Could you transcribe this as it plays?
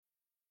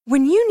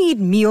When you need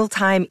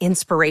mealtime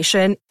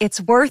inspiration,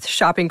 it's worth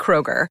shopping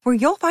Kroger, where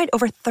you'll find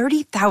over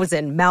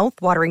 30,000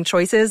 mouth-watering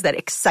choices that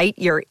excite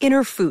your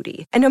inner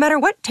foodie. And no matter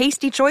what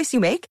tasty choice you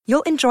make,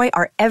 you'll enjoy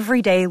our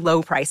everyday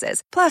low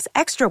prices, plus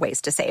extra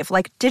ways to save,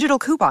 like digital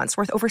coupons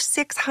worth over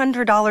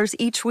 $600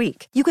 each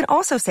week. You can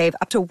also save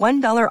up to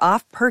 $1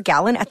 off per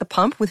gallon at the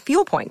pump with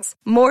fuel points.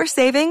 More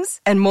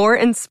savings and more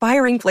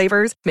inspiring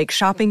flavors make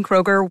shopping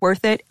Kroger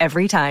worth it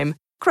every time.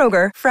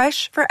 Kroger,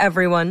 fresh for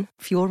everyone.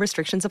 Fuel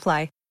restrictions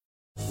apply.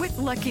 With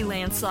Lucky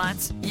Land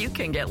Slots, you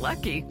can get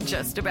lucky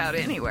just about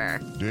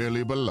anywhere.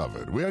 Dearly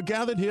beloved, we are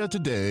gathered here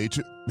today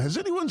to... Has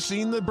anyone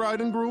seen the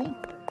bride and groom?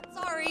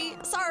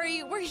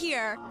 Sorry, we're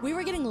here. We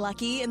were getting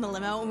lucky in the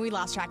limo and we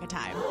lost track of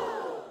time.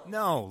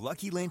 No,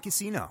 Lucky Land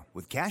Casino,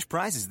 with cash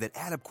prizes that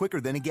add up quicker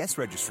than a guest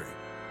registry.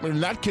 In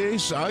that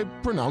case, I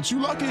pronounce you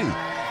lucky.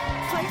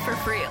 Play for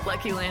free at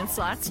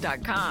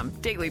LuckyLandSlots.com.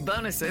 Daily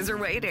bonuses are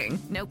waiting.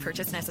 No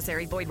purchase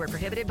necessary. Void where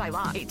prohibited by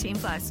law.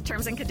 18+.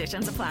 Terms and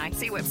conditions apply.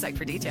 See website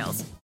for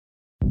details.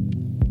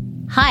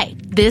 Hi,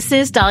 this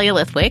is Dahlia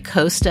Lithwick,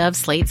 host of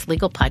Slate's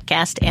legal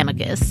podcast,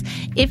 Amicus.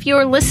 If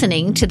you're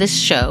listening to this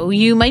show,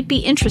 you might be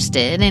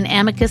interested in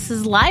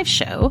Amicus's live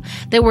show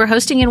that we're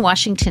hosting in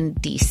Washington,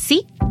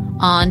 D.C.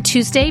 on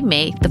Tuesday,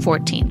 May the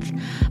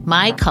 14th.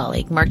 My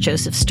colleague, Mark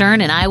Joseph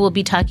Stern, and I will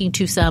be talking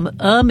to some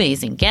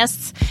amazing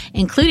guests,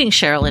 including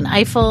Sherrilyn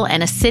Ifill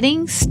and a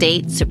sitting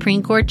state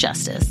Supreme Court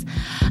justice,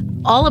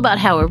 all about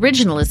how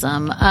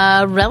originalism,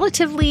 a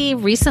relatively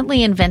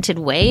recently invented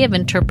way of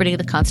interpreting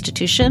the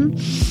Constitution,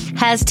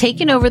 has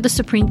taken over the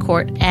Supreme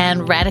Court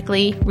and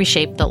radically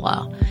reshaped the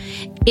law.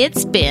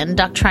 It's been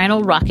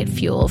doctrinal rocket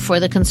fuel for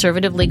the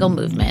conservative legal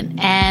movement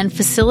and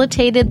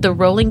facilitated the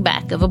rolling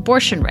back of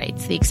abortion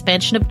rights, the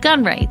expansion of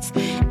gun rights,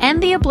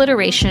 and the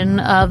obliteration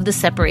of the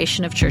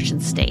separation of church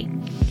and state.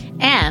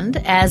 And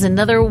as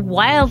another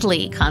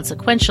wildly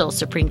consequential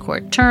Supreme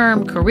Court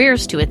term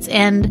careers to its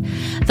end,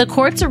 the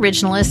court's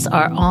originalists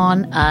are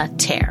on a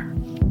tear.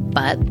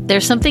 But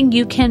there's something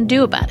you can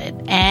do about it,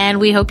 and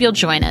we hope you'll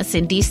join us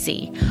in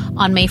D.C.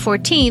 on May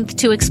 14th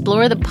to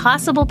explore the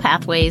possible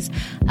pathways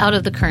out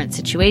of the current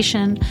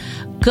situation.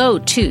 Go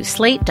to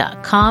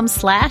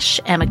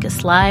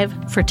slate.com/Amicus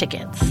Live for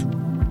tickets.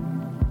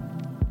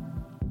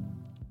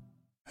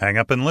 Hang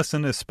Up and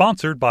Listen is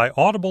sponsored by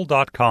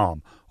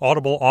Audible.com.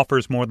 Audible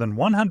offers more than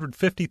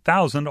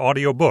 150,000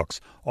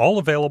 audiobooks, all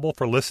available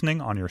for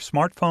listening on your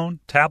smartphone,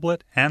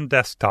 tablet, and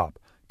desktop.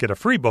 Get a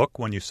free book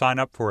when you sign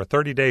up for a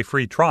 30-day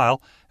free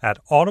trial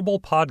at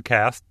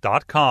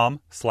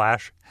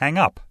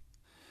audiblepodcast.com/hangup.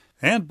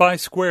 And by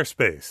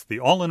Squarespace, the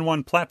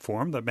all-in-one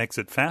platform that makes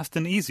it fast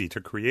and easy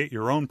to create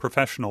your own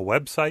professional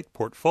website,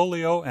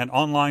 portfolio, and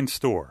online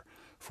store.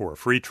 For a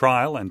free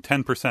trial and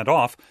 10%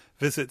 off,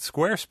 visit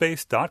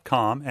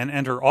squarespace.com and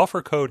enter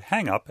offer code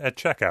HANGUP at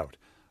checkout.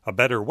 A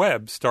better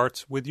web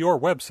starts with your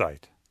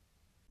website.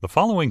 The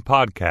following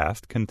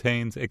podcast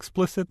contains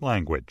explicit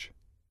language.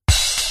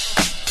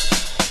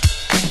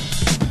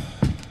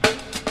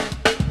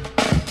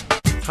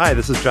 Hi,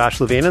 this is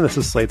Josh Levine, and this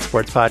is Slate's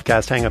sports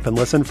podcast, Hang Up and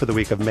Listen, for the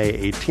week of May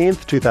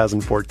 18th,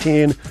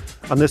 2014.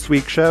 On this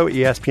week's show,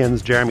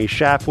 ESPN's Jeremy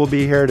Schaap will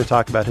be here to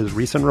talk about his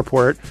recent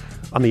report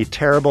on the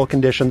terrible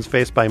conditions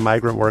faced by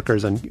migrant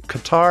workers in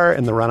Qatar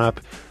in the run-up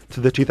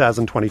to the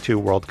 2022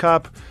 World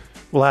Cup.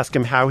 We'll ask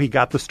him how he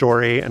got the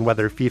story and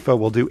whether FIFA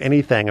will do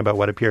anything about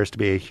what appears to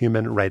be a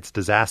human rights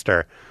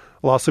disaster.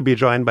 We'll also be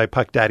joined by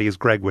Puck Daddy's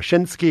Greg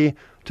Wyshynski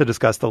to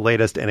discuss the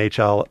latest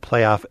NHL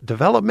playoff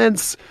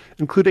developments,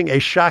 including a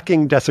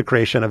shocking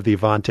desecration of the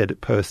vaunted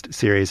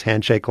post-series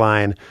handshake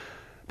line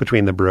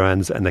between the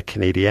Bruins and the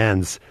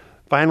Canadiens.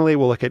 Finally,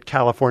 we'll look at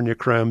California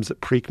Chrome's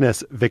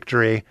Preakness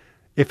victory,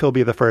 if he'll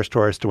be the first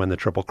horse to win the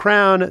Triple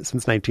Crown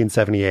since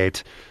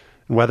 1978,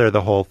 and whether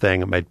the whole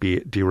thing might be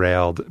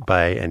derailed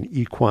by an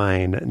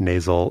equine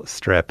nasal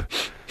strip.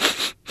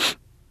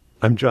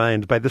 I'm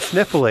joined by the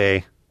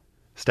sniffly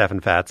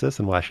Stefan Fatsis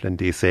in Washington,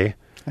 D.C.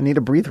 I need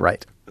to breathe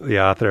right. The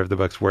author of the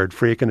books Word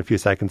Freak and A Few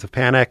Seconds of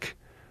Panic,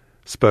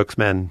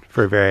 spokesman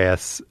for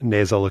various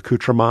nasal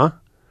accoutrements,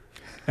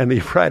 and the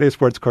Friday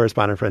sports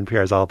correspondent for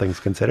NPR's All Things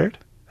Considered.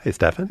 Hey,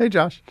 Stefan. Hey,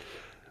 Josh.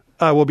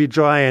 We'll be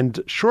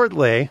joined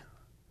shortly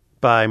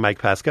by Mike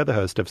Pesca, the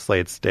host of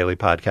Slate's daily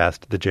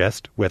podcast, The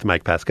Gist, with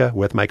Mike Pesca.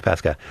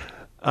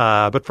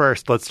 But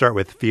first, let's start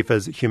with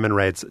FIFA's human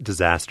rights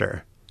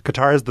disaster.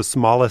 Qatar is the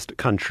smallest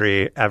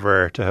country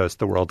ever to host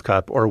the World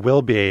Cup, or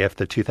will be if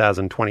the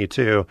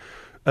 2022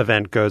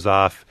 event goes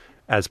off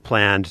as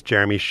planned.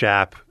 Jeremy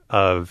Schaap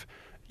of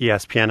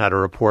ESPN had a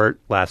report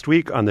last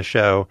week on the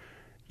show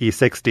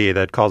E60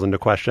 that calls into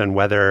question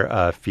whether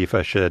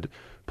FIFA should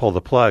pull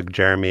the plug.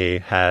 Jeremy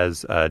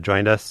has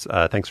joined us.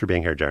 Thanks for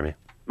being here, Jeremy.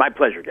 My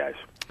pleasure, guys.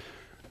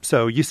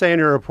 So you say in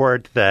your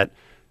report that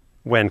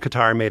when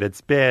Qatar made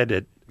its bid,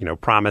 it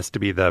promised to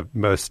be the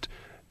most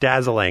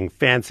dazzling,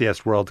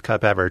 fanciest World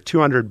Cup ever.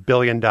 $200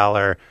 billion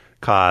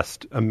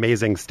cost,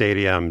 amazing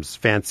stadiums,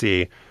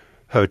 fancy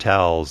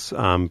hotels.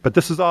 But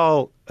this is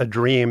all a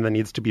dream that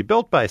needs to be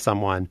built by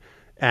someone.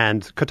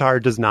 And Qatar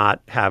does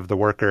not have the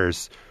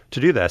workers to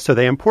do this. So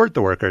they import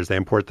the workers. They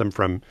import them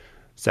from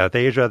South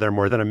Asia. There are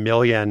more than 1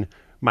 million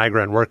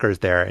migrant workers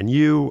there. And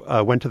you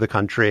went to the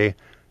country.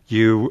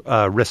 You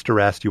risked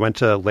arrest. You went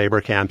to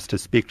labor camps to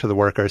speak to the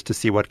workers to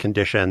see what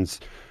conditions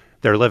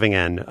they're living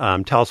in.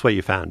 Tell us what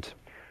you found.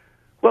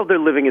 Well, they're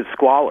living in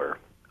squalor.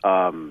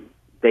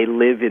 They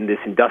live in this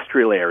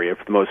industrial area,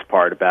 for the most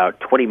part, about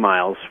 20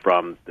 miles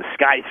from the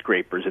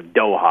skyscrapers of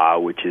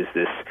Doha, which is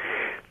this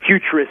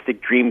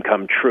futuristic dream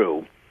come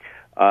true.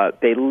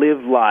 They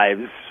live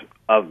lives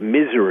of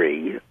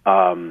misery.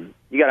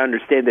 You got to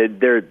understand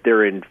that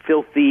they're in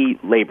filthy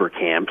labor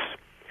camps.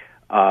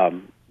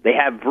 They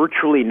have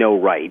virtually no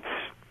rights.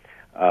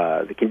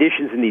 The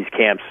conditions in these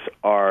camps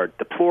are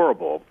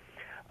deplorable.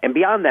 And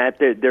beyond that,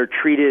 they're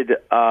treated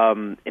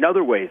in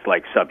other ways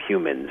like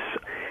subhumans.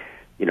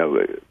 You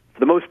know, for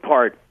the most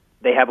part,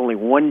 they have only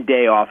one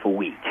day off a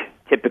week,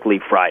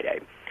 typically Friday.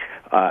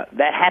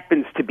 That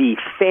happens to be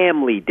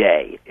Family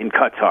Day in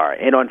Qatar.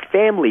 And on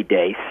Family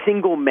Day,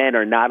 single men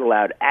are not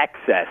allowed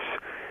access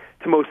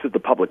to most of the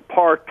public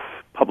parks,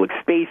 public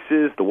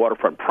spaces, the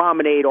waterfront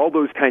promenade, all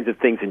those kinds of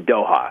things in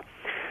Doha.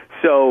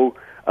 So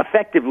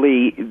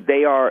effectively,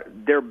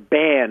 they're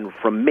banned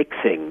from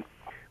mixing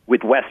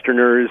with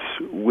Westerners,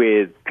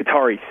 with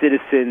Qatari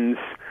citizens.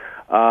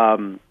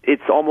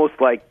 It's almost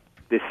like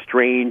this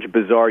strange,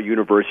 bizarre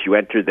universe you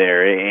enter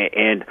there,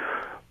 and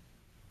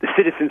the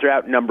citizens are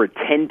outnumbered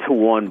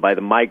 10-1 by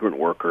the migrant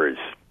workers.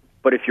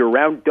 But if you're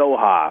around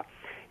Doha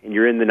and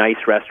you're in the nice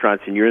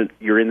restaurants and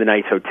you're in the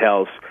nice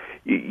hotels,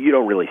 you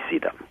don't really see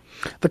them.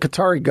 The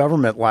Qatari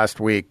government last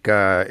week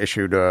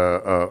issued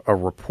a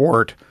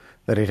report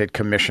that it had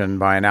commissioned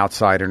by an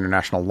outside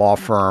international law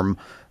firm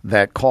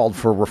that called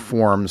for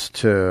reforms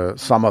to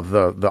some of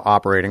the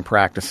operating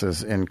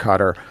practices in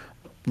Qatar.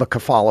 The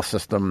kafala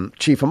system,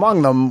 chief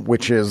among them,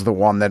 which is the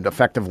one that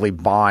effectively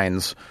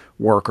binds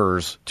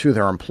workers to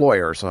their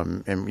employers.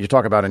 And you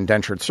talk about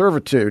indentured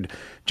servitude,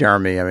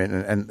 Jeremy. I mean,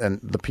 and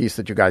the piece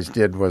that you guys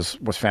did was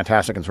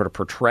fantastic in sort of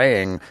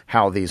portraying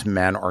how these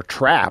men are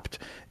trapped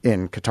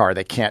in Qatar.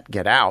 They can't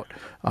get out.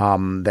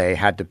 They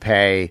had to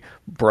pay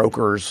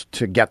brokers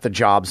to get the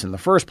jobs in the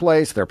first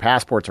place. Their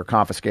passports are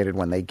confiscated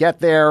when they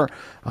get there.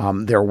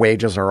 Their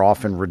wages are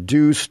often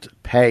reduced.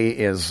 Pay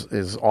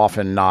is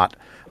often not.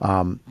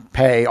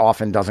 Pay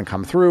often doesn't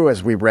come through,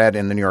 as we read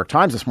in the New York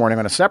Times this morning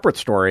on a separate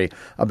story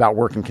about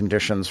working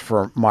conditions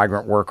for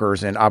migrant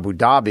workers in Abu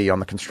Dhabi on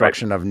the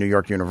construction of New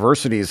York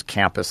University's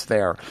campus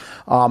there.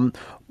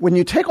 When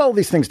you take all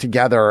these things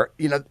together,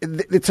 you know,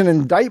 it's an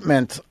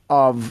indictment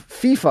of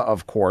FIFA,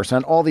 of course,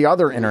 and all the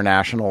other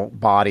international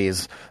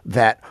bodies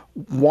that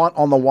want,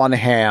 on the one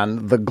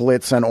hand, the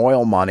glitz and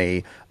oil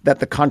money that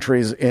the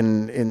countries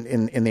in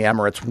the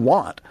Emirates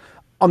want.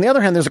 On the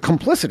other hand, there's a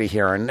complicity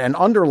here, and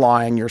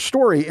underlying your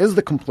story is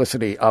the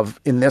complicity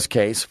of, in this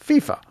case,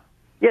 FIFA.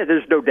 Yeah,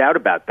 there's no doubt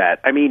about that.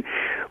 I mean,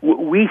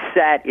 we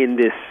sat in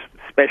this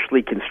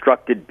specially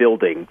constructed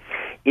building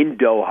in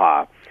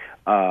Doha,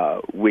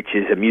 which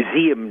is a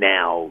museum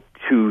now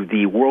to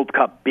the World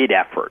Cup bid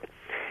effort.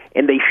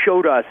 And they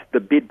showed us the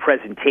bid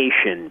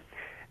presentation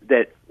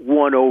that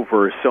won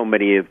over so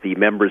many of the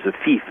members of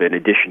FIFA, in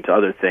addition to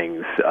other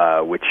things,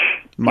 which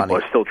people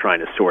are still trying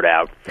to sort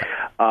out.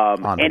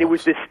 And it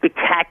was this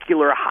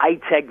spectacular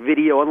high-tech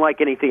video, unlike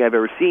anything I've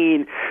ever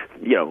seen.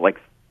 You know, like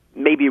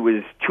maybe it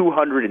was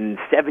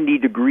 270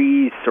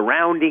 degrees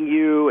surrounding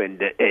you,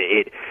 and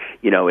it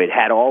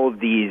had all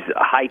of these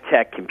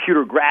high-tech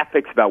computer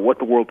graphics about what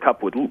the World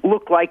Cup would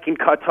look like in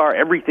Qatar,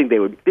 everything they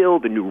would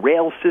build, a new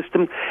rail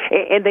system,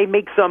 and they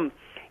make some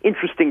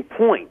interesting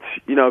points.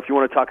 You know, if you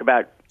want to talk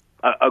about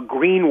a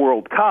green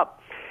World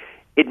Cup,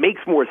 it makes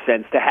more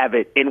sense to have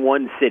it in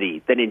one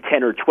city than in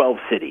 10 or 12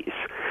 cities.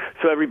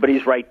 So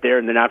everybody's right there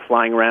and they're not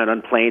flying around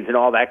on planes and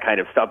all that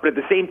kind of stuff. But at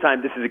the same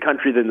time, this is a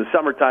country that in the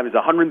summertime is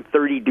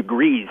 130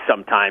 degrees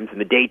sometimes in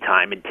the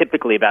daytime and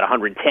typically about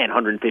 110,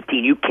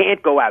 115. You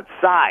can't go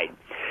outside.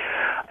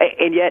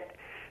 And yet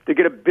they're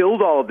going to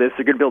build all of this.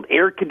 They're going to build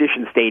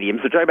air-conditioned stadiums.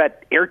 They're talking about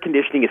air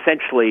conditioning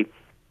essentially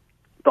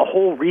the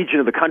whole region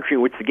of the country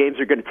in which the games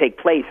are going to take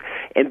place,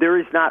 and there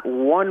is not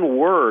one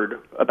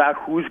word about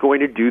who's going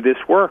to do this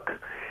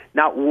work.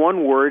 Not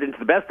one word, and to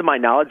the best of my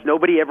knowledge,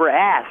 nobody ever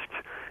asked.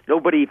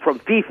 Nobody from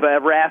FIFA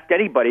ever asked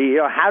anybody, you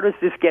know, how does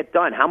this get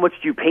done? How much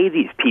do you pay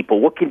these people?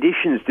 What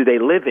conditions do they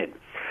live in?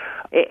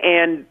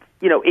 And,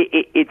 you know,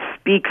 it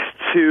speaks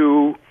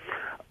to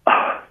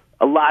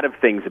a lot of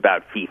things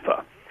about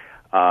FIFA,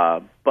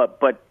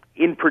 but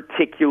in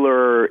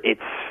particular,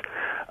 its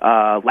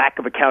lack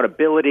of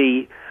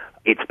accountability,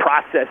 its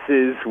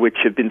processes, which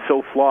have been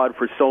so flawed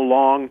for so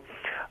long,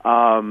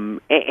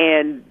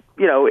 and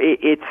you know,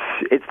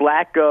 its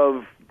lack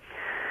of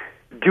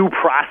due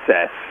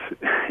process,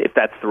 if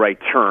that's the right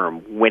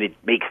term, when it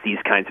makes these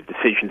kinds of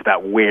decisions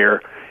about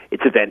where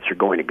its events are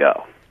going to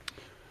go.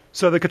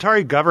 So the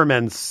Qatari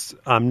government's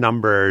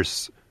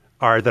numbers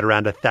are that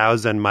around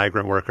 1,000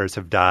 migrant workers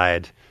have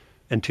died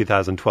in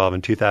 2012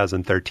 and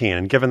 2013.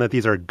 And given that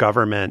these are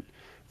government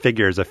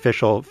figures,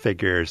 official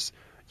figures,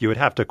 you would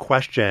have to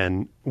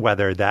question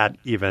whether that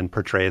even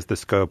portrays the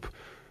scope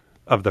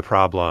of the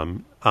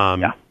problem.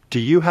 Do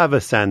you have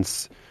a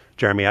sense,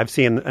 Jeremy? I've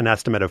seen an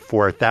estimate of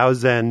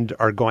 4,000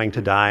 are going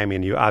to die. I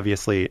mean, you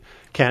obviously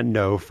can't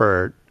know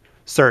for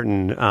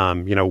certain,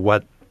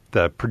 what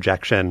the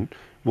projection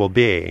will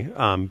be.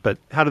 But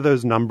how do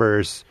those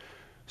numbers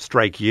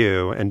strike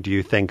you? And do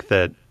you think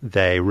that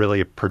they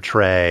really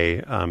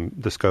portray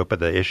the scope of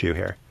the issue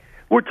here?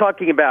 We're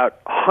talking about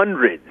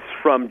hundreds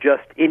from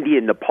just India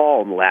and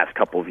Nepal in the last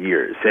couple of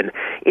years. And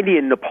India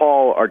and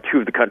Nepal are two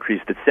of the countries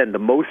that send the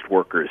most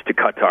workers to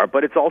Qatar,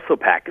 but it's also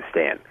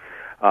Pakistan.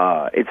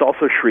 It's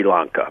also Sri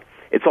Lanka.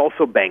 It's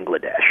also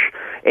Bangladesh.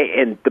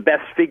 And the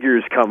best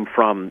figures come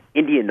from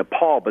India and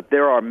Nepal, but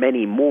there are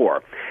many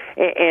more.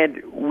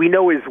 And we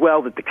know as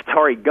well that the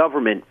Qatari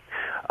government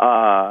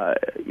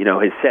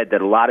has said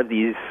that a lot of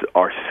these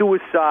are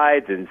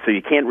suicides, and so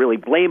you can't really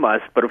blame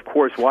us. But, of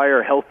course, why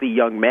are healthy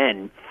young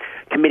men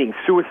committing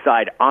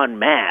suicide en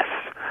masse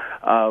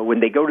when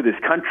they go to this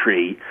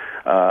country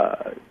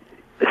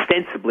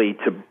ostensibly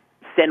to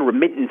send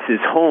remittances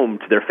home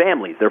to their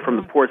families? They're from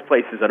the poorest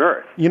places on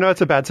earth.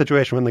 It's a bad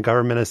situation when the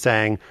government is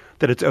saying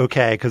that it's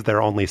okay because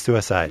they're only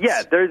suicides.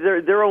 Yeah,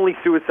 they're only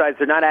suicides.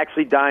 They're not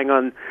actually dying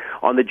on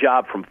the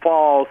job from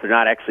falls. They're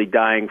not actually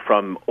dying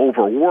from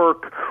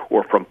overwork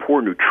or from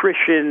poor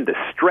nutrition, the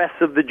stress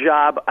of the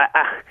job.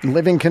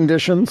 Living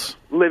conditions.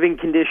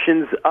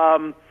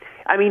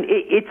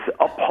 It's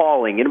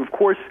appalling. And, of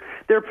course,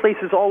 there are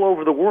places all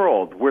over the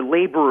world where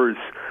laborers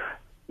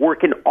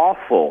work in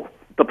awful,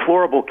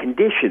 deplorable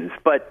conditions.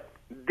 But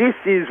this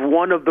is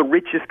one of the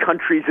richest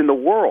countries in the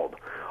world.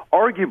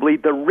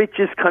 Arguably the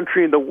richest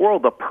country in the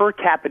world. The per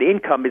capita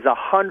income is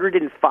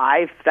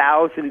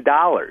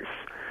 $105,000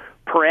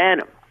 per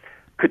annum.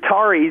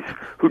 Qataris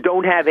who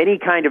don't have any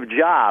kind of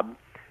job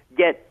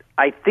get,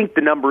 I think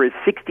the number is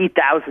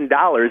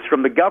 $60,000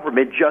 from the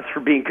government just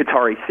for being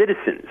Qatari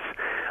citizens.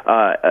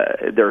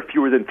 There are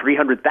fewer than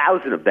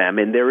 300,000 of them,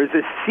 and there is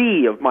a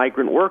sea of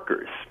migrant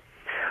workers.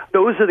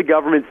 Those are the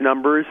government's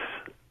numbers.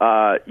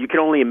 You can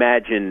only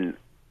imagine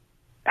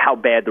how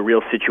bad the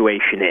real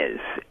situation is.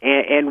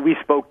 And we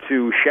spoke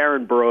to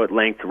Sharon Burrow at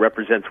length, who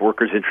represents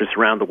workers' interests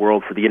around the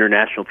world for the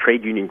International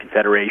Trade Union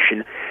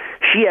Confederation.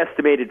 She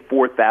estimated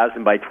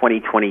 4,000 by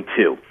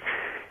 2022.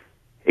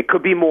 It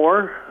could be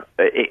more.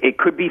 It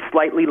could be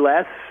slightly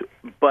less.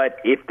 But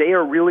if they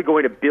are really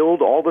going to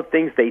build all the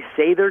things they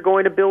say they're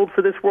going to build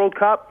for this World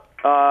Cup,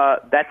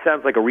 that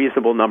sounds like a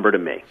reasonable number to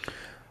me.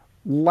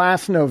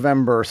 Last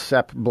November,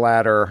 Sepp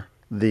Blatter,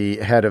 the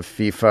head of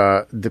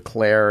FIFA,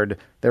 declared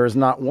there is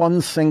not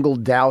one single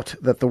doubt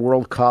that the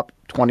World Cup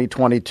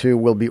 2022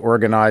 will be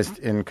organized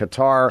in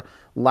Qatar.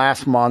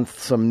 Last month,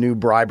 some new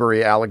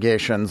bribery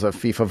allegations of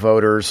FIFA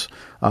voters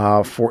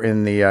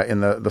in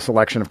the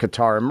selection of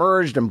Qatar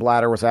emerged, and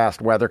Blatter was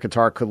asked whether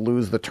Qatar could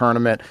lose the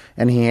tournament,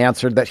 and he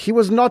answered that he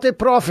was not a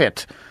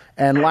prophet.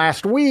 And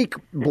last week,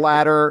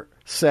 Blatter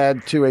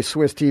said to a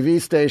Swiss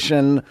TV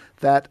station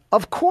that,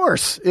 of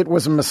course, it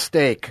was a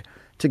mistake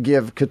to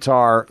give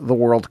Qatar the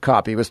World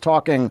Cup. He was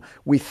talking,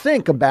 we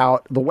think,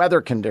 about the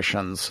weather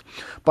conditions,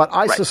 but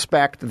I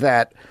suspect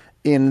that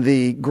in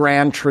the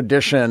grand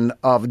tradition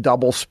of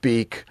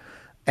doublespeak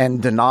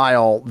and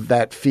denial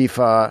that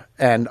FIFA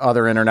and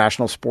other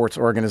international sports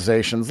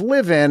organizations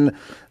live in,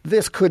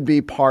 this could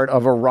be part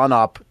of a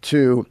run-up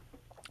to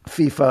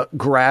FIFA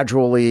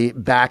gradually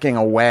backing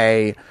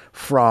away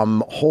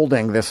from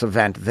holding this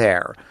event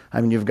there. I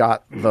mean, you've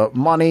got the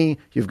money,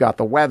 you've got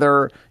the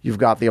weather, you've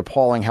got the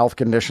appalling health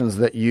conditions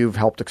that you've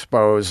helped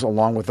expose,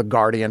 along with The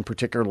Guardian,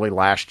 particularly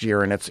last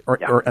year in its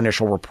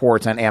initial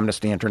reports, and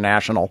Amnesty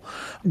International.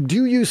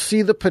 Do you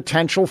see the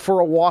potential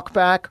for a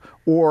walkback,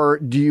 or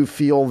do you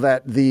feel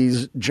that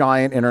these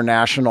giant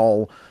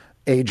international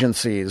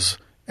agencies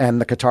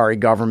and the Qatari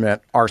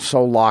government are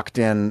so locked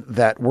in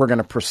that we're going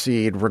to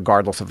proceed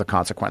regardless of the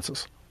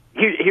consequences?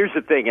 Here's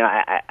the thing.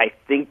 I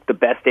think the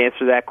best answer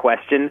to that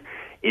question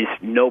is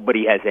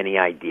nobody has any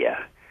idea.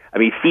 I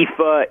mean,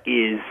 FIFA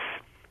is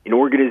an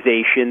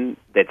organization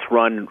that's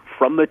run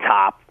from the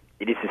top.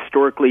 It has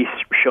historically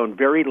shown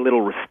very little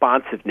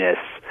responsiveness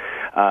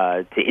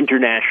to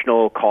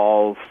international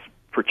calls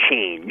for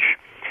change.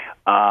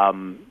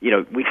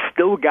 We've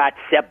still got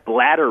Sepp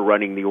Blatter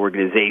running the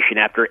organization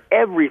after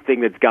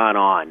everything that's gone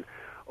on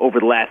over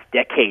the last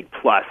decade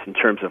plus in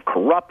terms of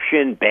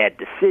corruption, bad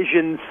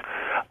decisions.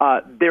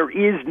 There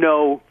is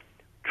no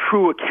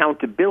true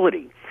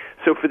accountability.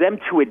 So for them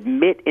to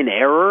admit an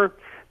error,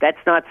 that's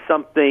not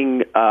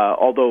something,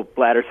 although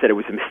Blatter said it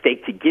was a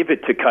mistake to give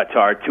it to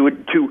Qatar,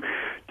 to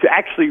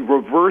actually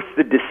reverse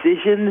the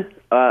decision,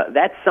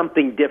 that's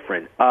something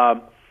different.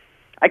 I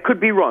could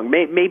be wrong.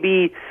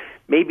 Maybe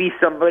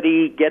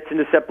somebody gets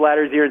into Sepp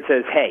Blatter's ear and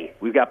says, hey,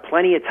 we've got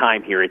plenty of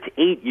time here. It's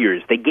 8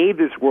 years. They gave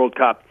this World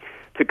Cup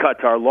to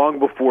Qatar long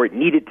before it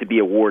needed to be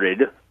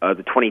awarded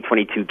the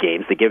 2022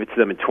 games. They gave it to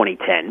them in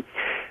 2010.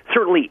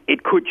 Certainly,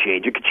 it could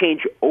change. It could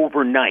change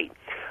overnight.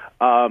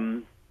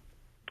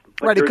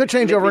 Right, it could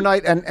change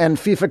overnight, and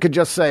FIFA could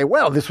just say,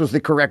 well, this was the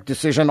correct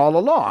decision all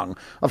along.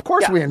 Of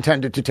course we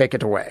intended to take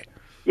it away.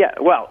 Yeah,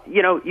 well,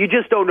 you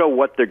just don't know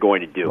what they're going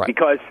to do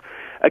because,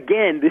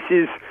 again, this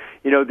is,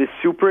 this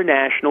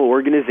supranational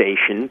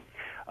organization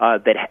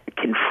that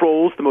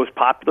controls the most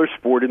popular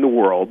sport in the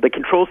world, that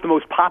controls the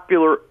most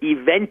popular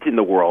event in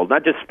the world,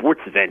 not just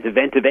sports event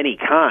of any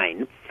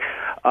kind,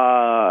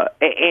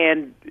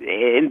 and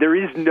there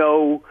is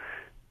no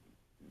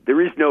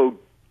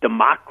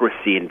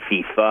democracy in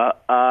FIFA.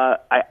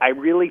 I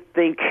really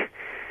think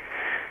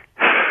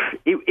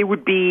it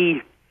would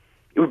be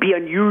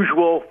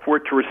unusual for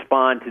it to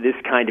respond to this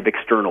kind of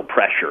external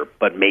pressure,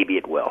 but maybe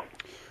it will.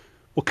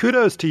 Well,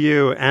 kudos to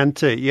you and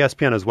to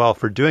ESPN as well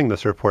for doing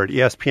this report.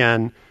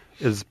 ESPN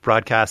is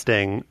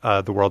broadcasting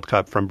the World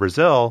Cup from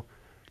Brazil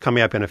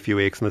coming up in a few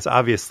weeks, and this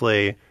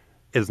obviously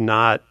is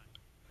not,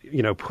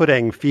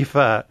 putting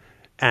FIFA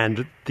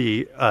and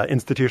the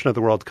institution of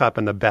the World Cup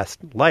in the best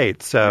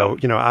light. So,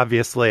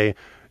 obviously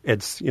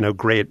it's,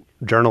 great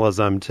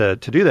journalism to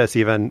do this,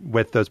 even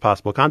with those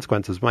possible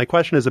consequences. My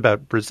question is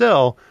about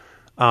Brazil,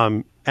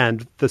 and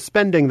the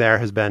spending there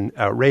has been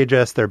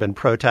outrageous. There have been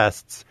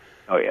protests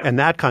in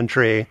that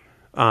country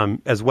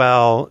as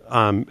well,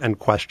 and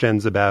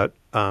questions about,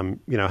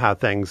 how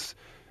things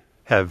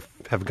have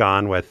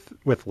gone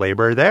with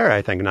labor there,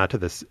 I think, not to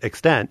this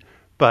extent.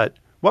 But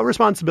what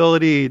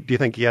responsibility do you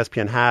think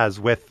ESPN has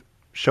with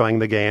showing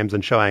the games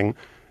and showing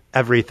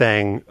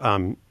everything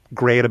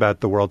great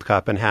about the World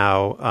Cup and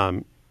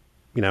how,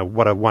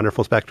 what a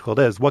wonderful spectacle it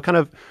is? What kind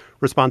of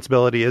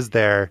responsibility is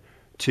there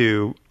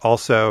to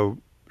also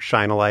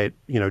shine a light,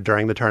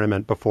 during the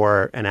tournament,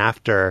 before and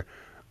after,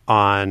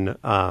 on,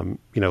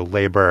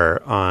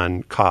 labor,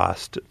 on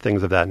cost,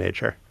 things of that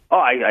nature? Oh,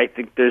 I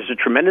think there's a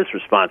tremendous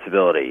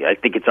responsibility. I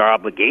think it's our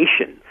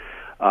obligation.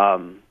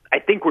 I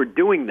think we're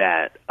doing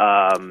that.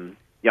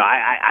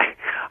 I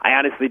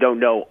honestly don't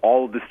know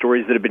all of the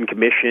stories that have been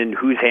commissioned,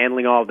 who's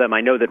handling all of them.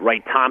 I know that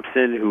Wright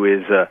Thompson, who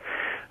is a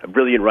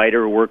brilliant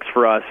writer who works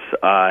for us,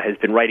 has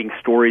been writing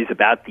stories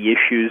about the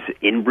issues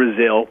in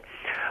Brazil.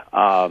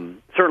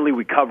 Certainly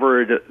we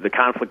covered the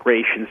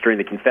conflagrations during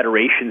the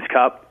Confederations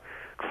Cup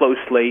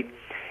closely.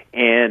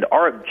 And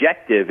our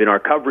objective in our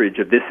coverage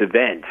of this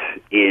event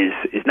is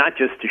not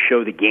just to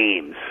show the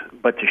games,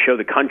 but to show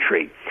the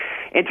country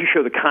and to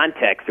show the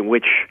context in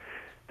which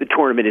the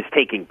tournament is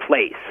taking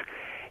place.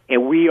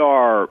 And we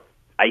are,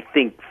 I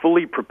think,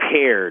 fully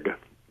prepared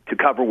to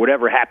cover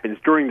whatever happens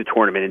during the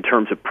tournament in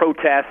terms of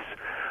protests,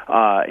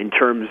 in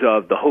terms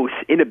of the host's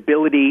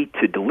inability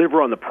to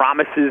deliver on the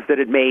promises that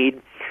it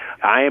made.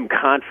 I am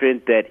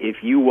confident that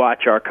if you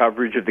watch our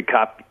coverage of the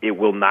Cup, it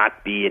will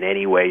not be in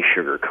any way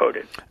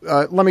sugar-coated.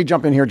 Let me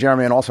jump in here,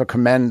 Jeremy, and also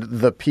commend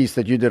the piece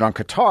that you did on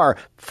Qatar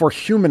for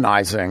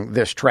humanizing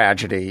this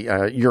tragedy.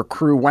 Your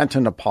crew went to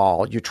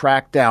Nepal. You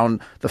tracked down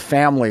the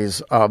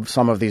families of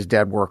some of these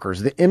dead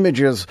workers. The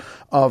images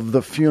of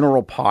the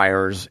funeral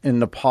pyres in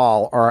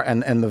Nepal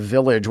and the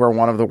village where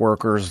one of the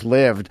workers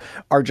lived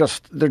are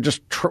just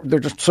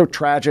so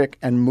tragic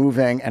and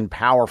moving and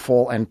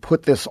powerful, and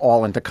put this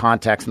all into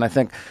context. And I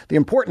think the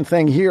important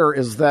thing here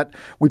is that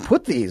we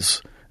put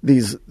these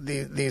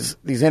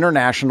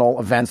international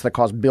events that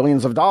cost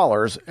billions of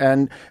dollars,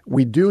 and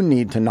we do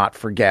need to not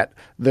forget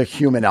the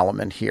human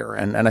element here.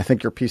 And I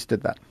think your piece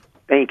did that.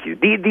 Thank you.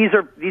 These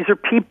are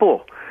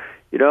people,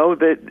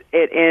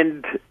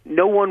 and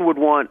no one would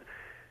want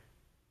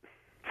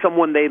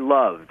someone they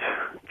loved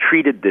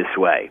treated this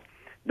way.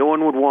 No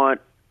one would want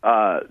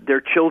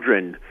their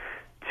children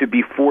to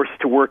be forced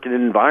to work in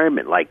an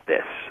environment like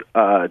this,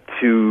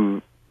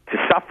 to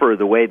suffer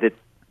the way that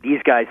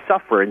these guys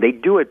suffer. And they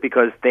do it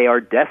because they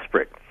are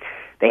desperate.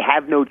 They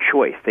have no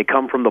choice. They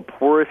come from the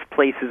poorest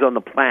places on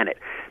the planet.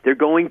 They're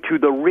going to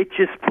the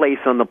richest place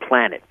on the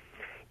planet.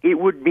 It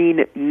would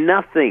mean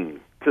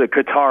nothing to the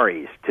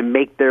Qataris to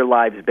make their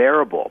lives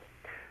bearable,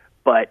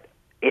 but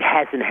it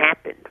hasn't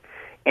happened.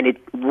 And it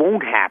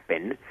won't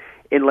happen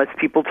unless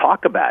people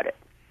talk about it.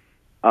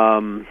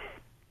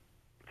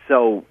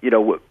 So,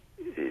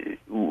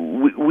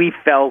 we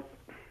felt,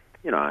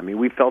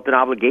 we felt an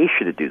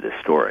obligation to do this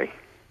story.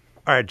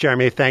 All right,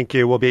 Jeremy, thank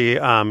you. We'll be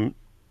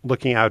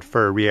looking out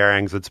for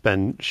re-airings. It's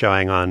been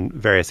showing on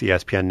various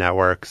ESPN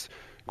networks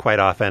quite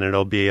often.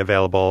 It'll be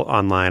available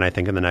online, I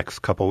think, in the next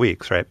couple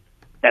weeks, right?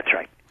 That's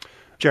right.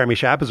 Jeremy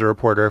Schaap is a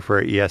reporter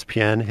for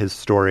ESPN. His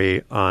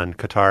story on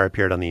Qatar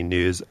appeared on the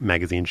news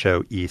magazine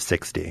show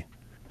E60.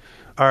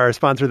 Our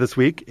sponsor this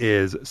week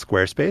is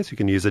Squarespace. You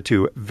can use it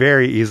to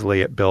very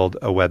easily build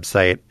a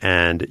website,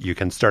 and you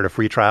can start a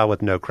free trial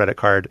with no credit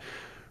card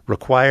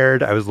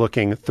required. I was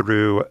looking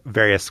through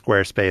various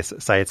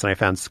Squarespace sites, and I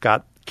found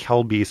Scott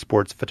Kelby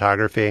Sports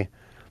Photography.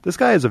 This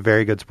guy is a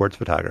very good sports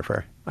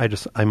photographer.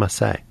 I must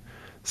say.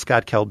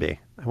 Scott Kelby.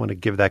 I want to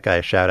give that guy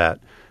a shout out.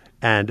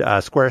 And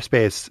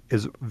Squarespace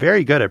is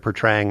very good at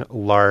portraying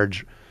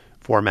large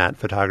format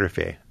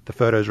photography. The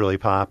photos really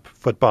pop.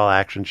 Football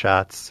action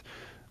shots.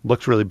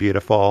 Looks really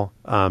beautiful.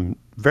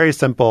 Very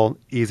simple,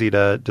 easy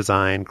to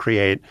design,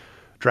 create,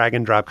 drag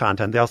and drop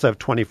content. They also have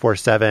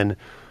 24/7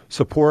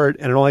 support,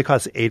 and it only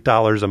costs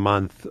 $8 a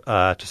month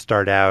to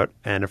start out,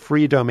 and a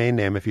free domain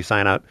name if you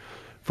sign up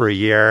for a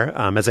year.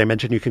 As I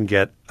mentioned, you can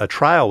get a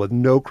trial with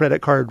no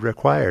credit card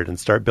required and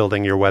start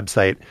building your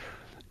website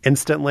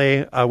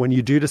instantly. When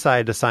you do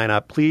decide to sign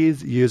up,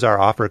 please use our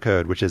offer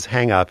code, which is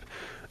HANGUP.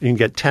 You can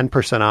get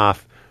 10%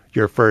 off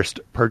your first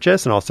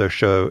purchase and also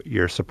show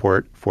your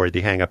support for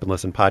the Hang Up and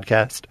Listen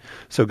podcast.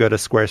 So go to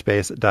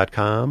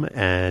squarespace.com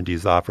and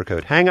use the offer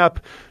code HANGUP.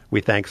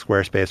 We thank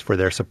Squarespace for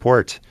their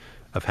support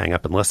of Hang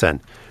Up and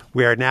Listen.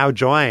 We are now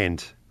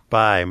joined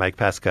by Mike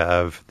Pesca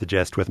of The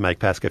Gist with Mike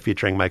Pesca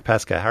featuring Mike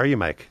Pesca. How are you,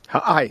 Mike?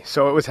 Hi.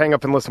 So it was Hang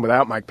Up and Listen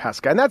without Mike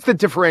Pesca. And that's the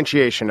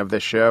differentiation of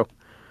this show.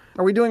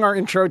 Are we doing our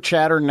intro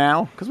chatter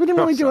now? Because we didn't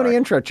really do any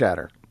intro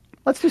chatter.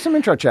 Let's do some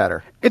intro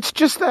chatter. It's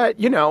just that,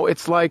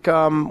 it's like,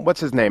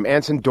 what's his name?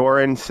 Anson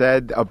Doran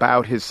said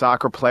about his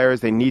soccer players,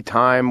 they need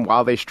time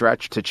while they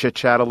stretch to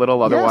chit-chat a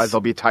little. Otherwise,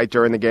 they'll be tight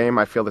during the game.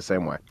 I feel the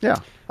same way. Yeah.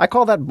 I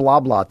call that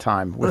blah-blah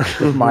time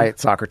with my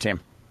soccer team.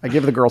 I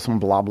give the girls some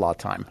blah-blah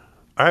time.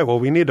 All right, well,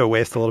 we need to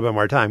waste a little bit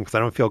more time because I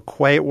don't feel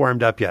quite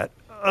warmed up yet.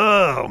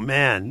 Oh,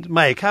 man.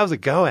 Mike, how's it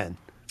going?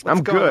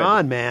 What's going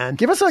on, man?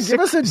 Give us a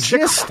gist.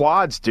 Six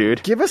quads,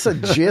 dude. Give us a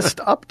gist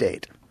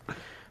update.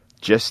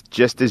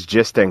 Gist is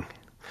gisting.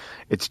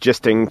 It's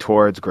gisting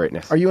towards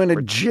greatness. Are you in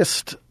a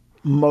gist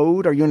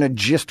mode? Are you in a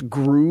gist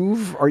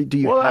groove? Or do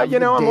you have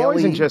I'm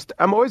always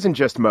in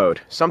gist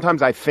mode.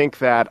 Sometimes I think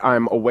that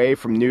I'm away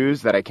from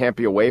news that I can't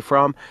be away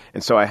from,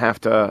 and so I have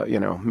to,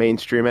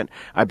 mainstream it.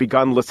 I've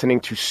begun listening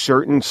to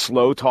certain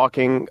slow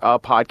talking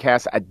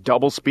podcasts at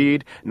double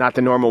speed, not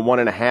the normal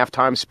 1.5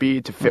 times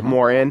speed to fit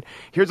more in.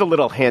 Here's a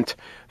little hint.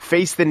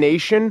 Face the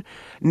Nation.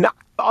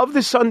 Of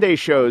the Sunday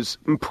shows,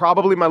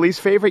 probably my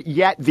least favorite,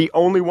 yet the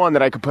only one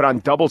that I could put on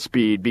double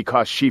speed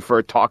because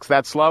Schieffer talks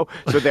that slow.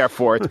 So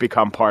therefore, it's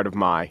become part of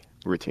my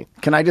routine.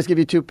 Can I just give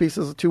you two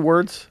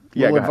words?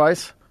 Little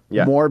advice?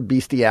 Yeah. More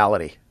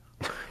bestiality.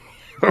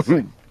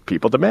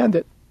 People demand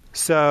it.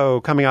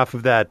 So coming off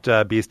of that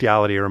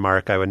bestiality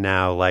remark, I would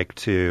now like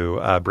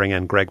to bring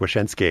in Greg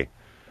Wyshynski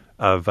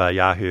of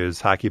Yahoo's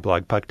hockey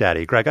blog Puck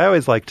Daddy. Greg, I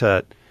always like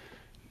to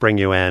bring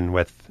you in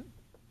with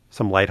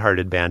some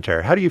lighthearted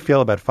banter. How do you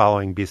feel about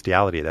following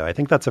bestiality, though? I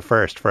think that's a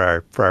first for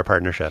our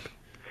partnership.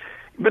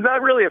 But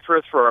not really a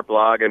first for our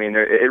blog. I mean,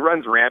 it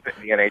runs rampant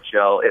in the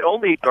NHL. It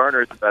only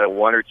garners about a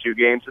 1 or 2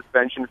 game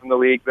suspension from the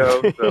league,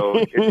 though, so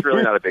it's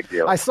really not a big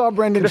deal. I saw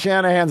Brendan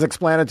Shanahan's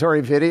explanatory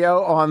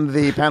video on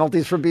the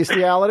penalties for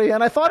bestiality,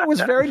 and I thought it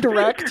was very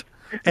direct.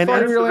 And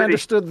I really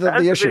understood the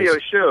issues. The video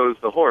shows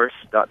the horse, ...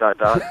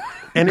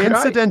 An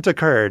incident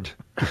occurred.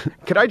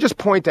 Could I just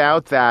point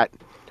out that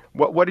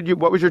What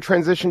was your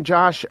transition,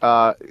 Josh?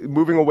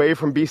 Moving away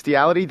from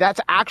bestiality? That's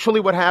actually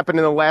what happened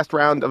in the last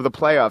round of the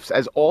playoffs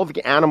as all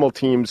the animal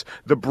teams,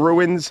 the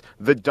Bruins,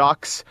 the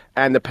Ducks,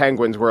 and the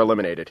Penguins were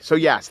eliminated. So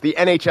yes, the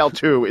NHL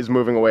 2 is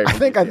moving away from I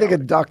think a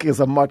duck is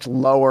a much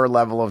lower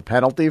level of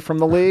penalty from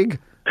the league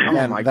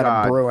than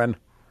a Bruin.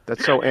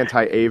 That's so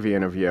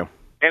anti-avian of you.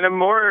 And a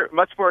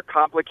much more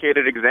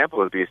complicated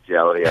example of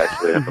bestiality,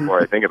 actually, the more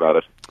I think about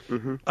it.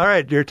 Mm-hmm. All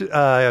right.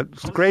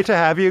 It's great to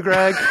have you,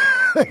 Greg.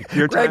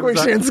 Greg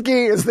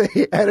Wyshynski is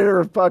the editor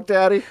of Puck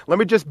Daddy. Let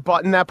me just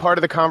button that part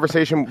of the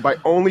conversation by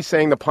only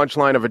saying the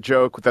punchline of a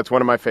joke. That's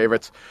one of my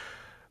favorites.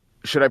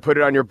 Should I put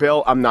it on your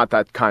bill? I'm not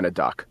that kind of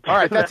duck. All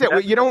right, that's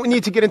it. You don't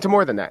need to get into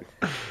more than that.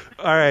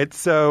 All right,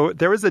 so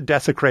there was a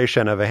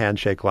desecration of a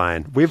handshake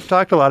line. We've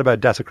talked a lot about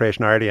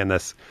desecration already in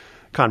this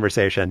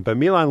conversation, but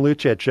Milan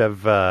Lucic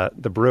of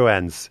the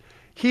Bruins,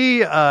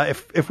 he,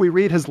 if we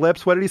read his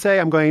lips, what did he say?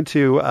 I'm going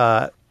to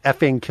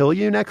effing kill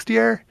you next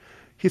year.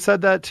 He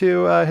said that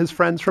to his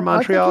friends from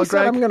Montreal, I think he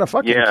Greg. said, I'm going to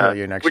fucking kill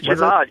you next year. Which is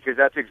year. odd, because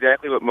that's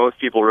exactly what most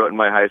people wrote in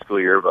my high school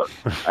yearbook.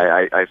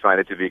 I find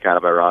it to be kind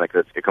of ironic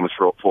that it comes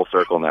full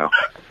circle now.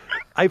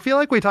 I feel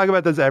like we talk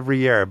about this every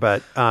year,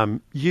 but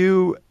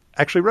you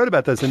actually wrote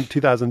about this in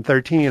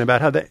 2013,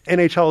 about how the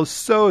NHL is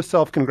so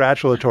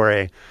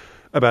self-congratulatory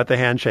about the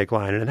handshake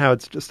line and how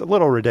it's just a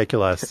little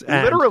ridiculous.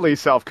 Literally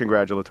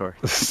self-congratulatory.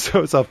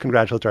 So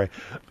self-congratulatory.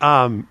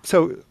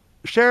 So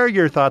share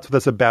your thoughts with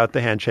us about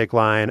the handshake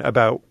line,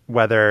 about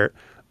whether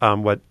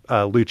what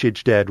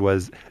Lucic did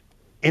was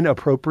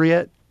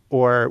inappropriate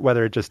or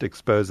whether it just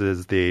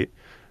exposes the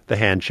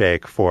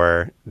handshake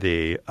for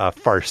the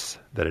farce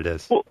that it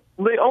is. Well,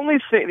 the only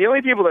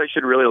people that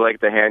should really like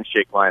the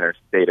handshake line are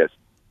statists,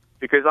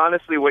 because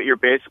honestly what you're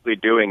basically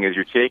doing is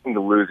you're taking the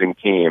losing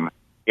team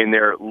in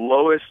their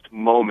lowest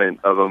moment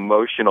of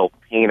emotional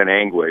pain and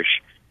anguish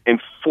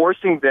and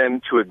forcing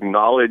them to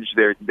acknowledge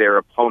their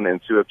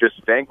opponents who have just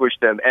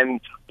vanquished them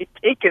and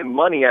taken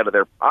money out of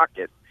their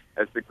pocket,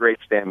 as the great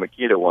Stan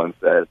Mikita once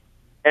says,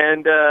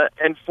 and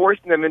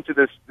forcing them into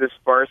this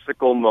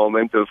farcical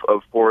moment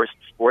of forced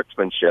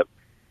sportsmanship.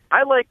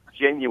 I like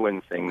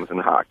genuine things in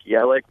hockey.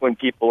 I like when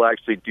people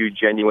actually do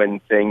genuine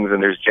things and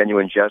there's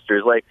genuine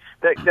gestures. Like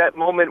that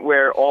moment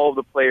where all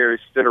the players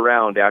stood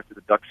around after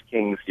the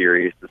Ducks-Kings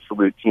series to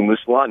salute Team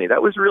Musolani.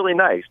 That was really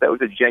nice. That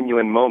was a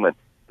genuine moment.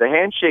 The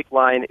handshake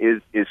line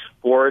is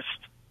forced,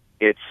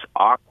 it's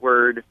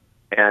awkward,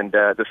 and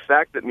the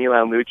fact that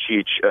Milan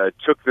Lucic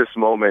took this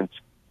moment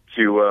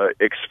to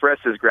express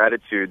his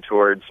gratitude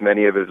towards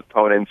many of his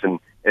opponents and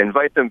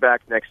invite them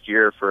back next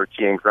year for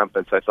tea and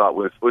crumpets, I thought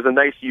was a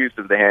nice use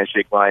of the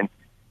handshake line.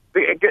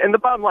 And the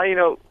bottom line,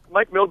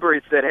 Mike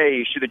Milbury said, hey,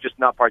 he should have just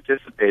not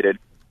participated.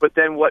 But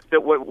then what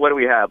do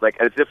we have? Like,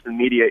 as if the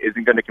media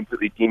isn't going to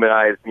completely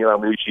demonize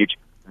Milan Lucic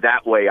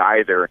that way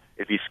either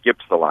if he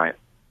skips the line.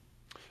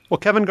 Well,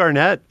 Kevin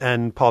Garnett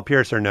and Paul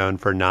Pierce are known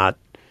for not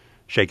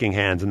shaking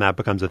hands, and that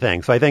becomes a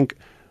thing. So I think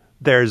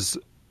there's,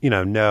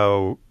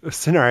 no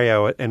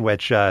scenario in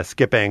which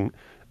skipping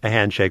a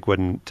handshake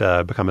wouldn't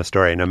become a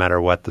story, no matter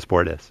what the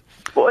sport is.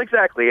 Well,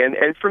 exactly.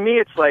 And for me,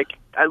 it's like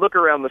I look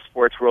around the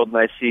sports world and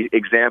I see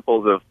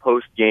examples of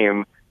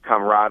post-game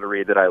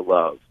camaraderie that I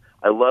love.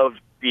 I love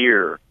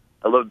beer.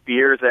 I love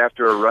beers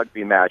after a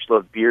rugby match. I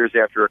love beers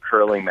after a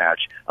curling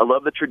match. I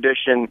love the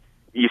tradition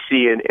you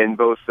see in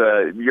both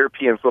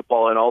European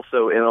football and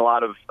also in a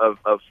lot of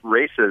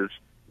races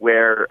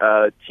where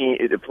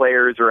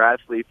players or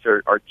athletes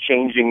are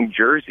changing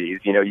jerseys.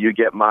 You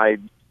get my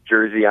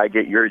jersey, I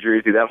get your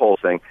jersey, that whole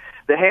thing.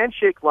 The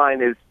handshake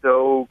line is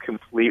so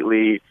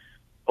completely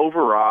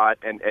overwrought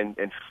and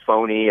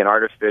phony and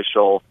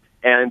artificial.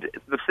 And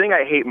the thing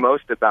I hate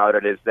most about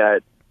it is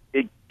that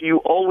you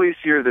always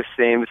hear the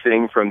same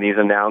thing from these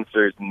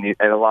announcers and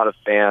a lot of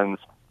fans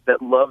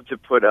that love to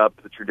put up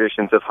the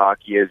traditions of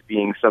hockey as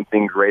being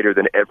something greater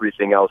than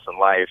everything else in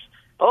life.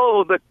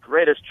 Oh, the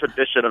greatest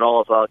tradition in all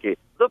of hockey,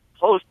 the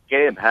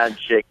post-game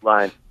handshake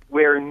line,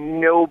 where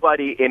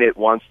nobody in it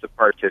wants to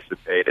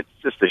participate. It's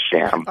just a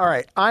sham. All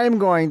right, I am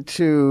going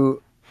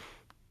to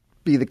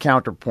be the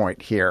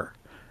counterpoint here.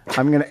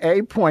 I'm going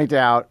to point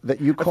out that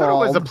you called... I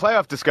thought it was a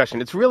playoff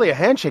discussion. It's really a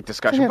handshake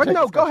discussion. But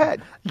no, go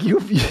ahead.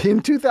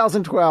 In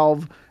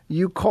 2012,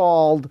 you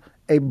called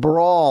a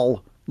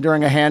brawl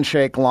during a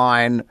handshake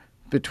line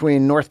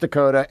between North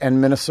Dakota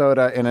and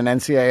Minnesota in an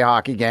NCAA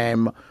hockey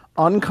game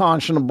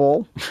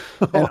unconscionable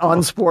and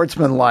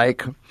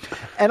unsportsmanlike.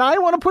 And I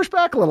want to push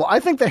back a little.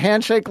 I think the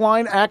handshake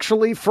line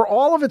actually, for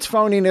all of its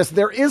phoniness,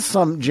 there is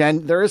some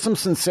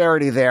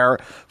sincerity there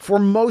for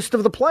most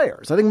of the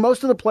players. I think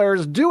most of the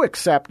players do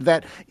accept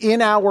that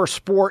in our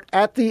sport,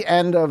 at the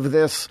end of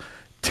this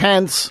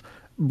tense,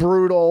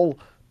 brutal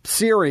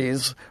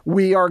series,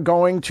 we are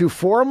going to,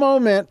 for a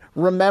moment,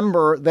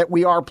 remember that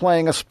we are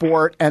playing a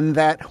sport and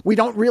that we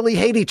don't really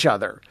hate each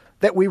other.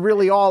 That we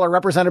really all are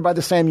represented by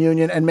the same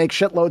union and make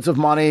shitloads of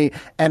money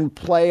and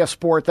play a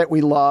sport that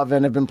we love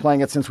and have been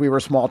playing it since we were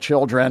small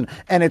children.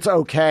 And it's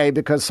okay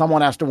because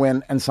someone has to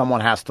win and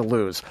someone has to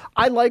lose.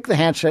 I like the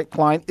handshake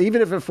line,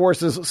 even if it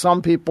forces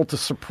some people to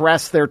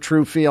suppress their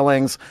true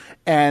feelings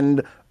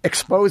and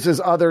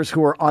exposes others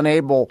who are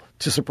unable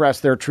to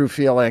suppress their true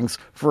feelings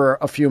for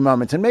a few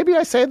moments. And maybe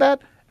I say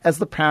that as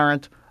the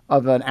parent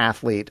of an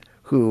athlete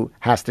who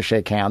has to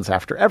shake hands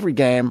after every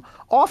game.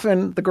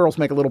 Often the girls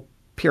make a little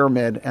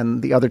pyramid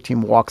and the other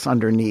team walks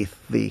underneath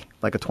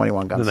like a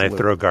 21 gun and salute. They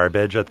throw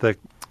garbage at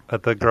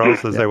the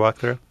girls as they walk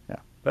through. Yeah,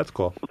 that's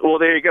cool. Well,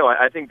 there you go.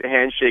 I think the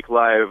handshake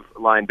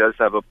line does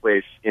have a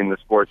place in the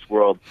sports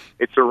world.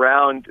 It's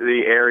around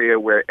the area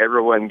where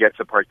everyone gets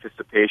a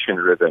participation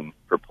ribbon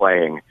for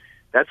playing.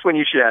 That's when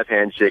you should have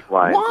handshake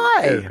lines.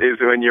 Why? Is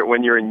when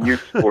you're in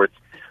youth sports.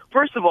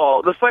 First of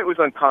all, the fight was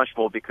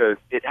unconscionable because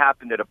it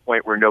happened at a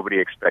point where nobody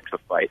expects a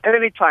fight. And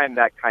any time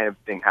that kind of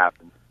thing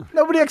happens,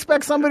 nobody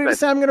expects somebody to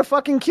say, I'm going to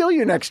fucking kill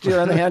you next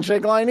year on the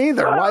handshake line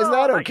either. Why is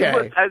that okay?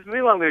 Look, as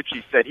Milan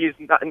Lucic said, he's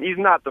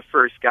not the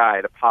first guy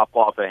to pop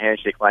off a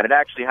handshake line. It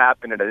actually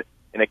happened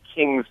in a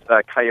Kings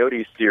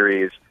Coyotes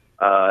series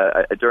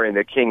during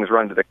the Kings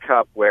run to the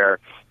Cup where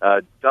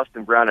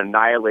Dustin Brown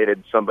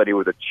annihilated somebody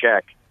with a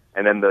check.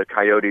 And then the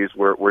Coyotes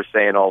were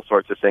saying all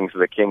sorts of things to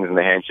the Kings in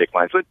the handshake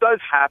line. So it does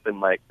happen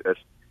like this.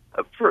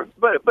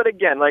 But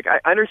again, like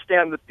I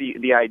understand that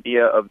the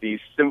idea of the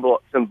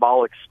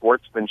symbolic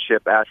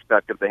sportsmanship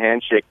aspect of the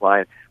handshake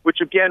line,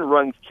 which again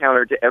runs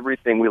counter to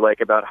everything we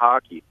like about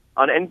hockey.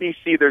 On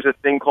NBC, there's a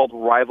thing called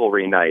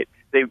Rivalry Night.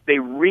 They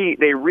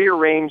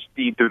rearranged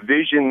the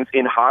divisions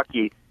in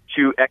hockey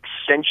to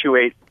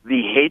accentuate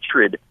the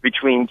hatred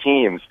between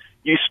teams.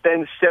 You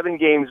spend 7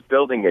 games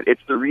building it.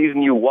 It's the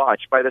reason you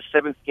watch. By the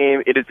 7th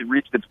game, it has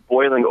reached its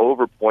boiling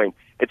over point.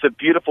 It's a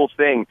beautiful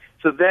thing.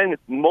 So then,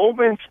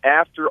 moments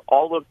after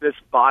all of this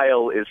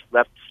bile is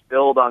left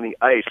spilled on the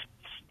ice,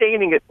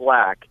 staining it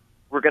black,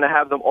 we're going to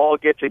have them all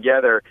get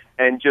together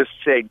and just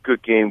say,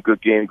 good game,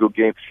 good game, good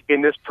game,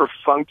 in this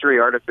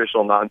perfunctory,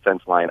 artificial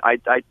nonsense line. I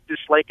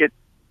dislike it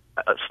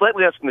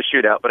slightly less than the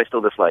shootout, but I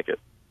still dislike it.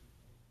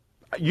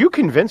 You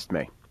convinced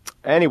me.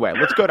 Anyway,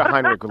 let's go to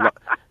Henrik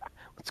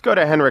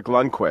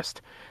Lundqvist.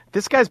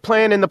 This guy's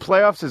playing in the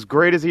playoffs as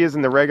great as he is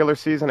in the regular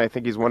season. I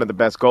think he's one of the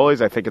best goalies.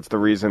 I think it's the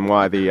reason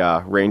why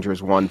the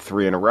Rangers won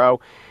 3 in a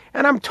row.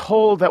 And I'm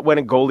told that when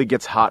a goalie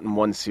gets hot in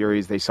one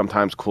series, they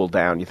sometimes cool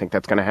down. You think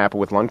that's going to happen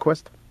with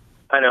Lundqvist?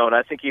 I know, and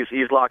I think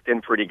he's locked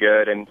in pretty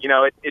good. And,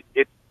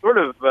 it's sort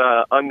of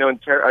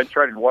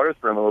uncharted waters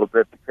for him a little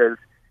bit because,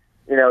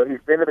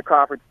 he's been to the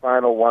conference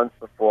final once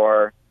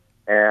before,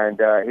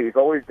 and he's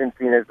always been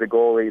seen as the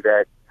goalie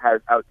that has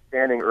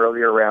outstanding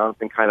earlier rounds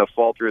and kind of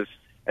falters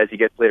as he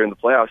gets later in the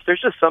playoffs. There's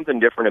just something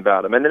different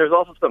about him. And then there's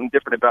also something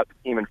different about the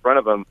team in front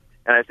of him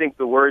And I think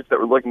the words that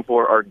we're looking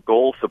for are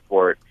goal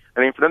support. I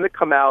mean, for them to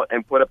come out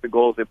and put up the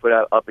goals they put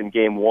up in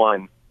Game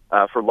 1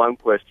 for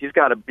Lundqvist, he's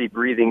got to be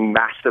breathing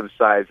massive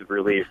sighs of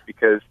relief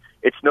because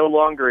it's no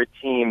longer a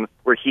team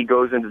where he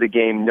goes into the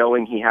game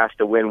knowing he has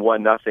to win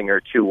 1-0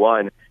 or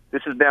 2-1.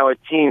 This is now a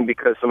team,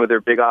 because some of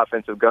their big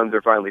offensive guns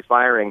are finally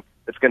firing,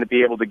 that's going to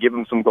be able to give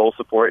them some goal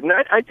support. And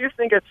I do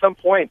think at some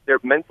point their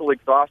mental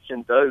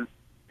exhaustion does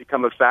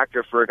become a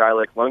factor for a guy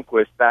like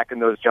Lundqvist back in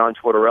those John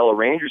Tortorella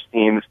Rangers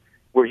teams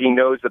where he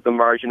knows that the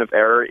margin of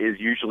error is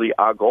usually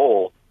a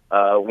goal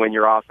when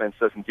your offense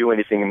doesn't do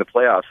anything in the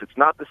playoffs. It's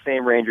not the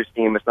same Rangers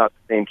team. It's not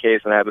the same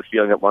case, and I have a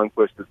feeling that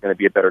Lundqvist is going to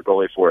be a better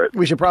goalie for it.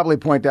 We should probably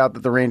point out that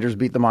the Rangers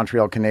beat the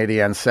Montreal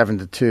Canadiens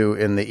 7-2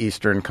 in the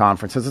Eastern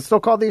Conference. Is it still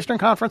called the Eastern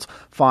Conference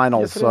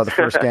Finals? Yes, the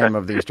first game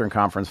of the Eastern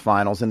Conference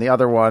Finals. And the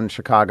other one,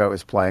 Chicago,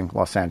 is playing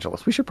Los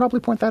Angeles. We should probably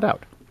point that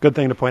out. Good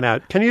thing to point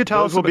out. Can you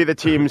tell us? Those will be the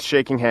teams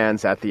shaking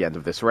hands at the end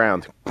of this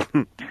round.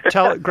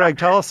 Greg,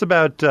 tell us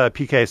about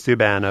PK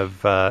Subban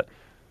of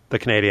the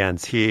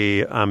Canadiens.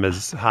 He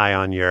is high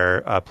on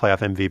your playoff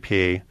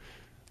MVP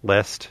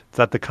list. Is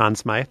that the Conn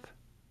Smythe?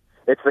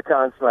 It's the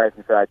Conn Smythe,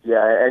 in fact,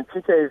 yeah. And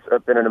PK's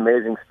been an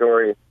amazing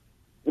story.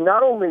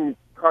 Not only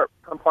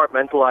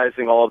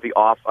compartmentalizing all of the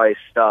off-ice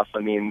stuff, I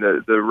mean,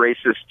 the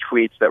racist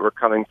tweets that were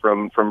coming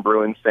from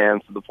Bruins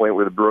fans to the point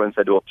where the Bruins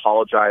had to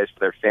apologize to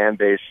their fan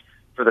base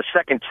for the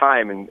second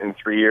time in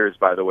 3 years,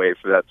 by the way,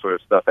 for that sort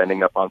of stuff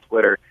ending up on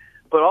Twitter.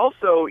 But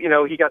also,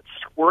 he got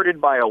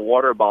squirted by a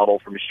water bottle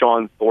from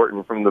Sean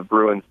Thornton from the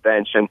Bruins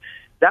bench. And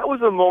that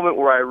was a moment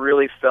where I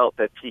really felt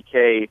that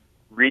PK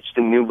reached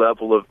a new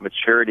level of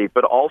maturity,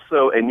 but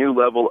also a new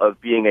level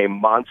of being a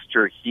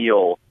monster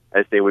heel,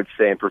 as they would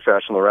say in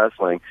professional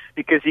wrestling,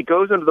 because he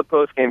goes into the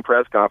post-game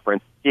press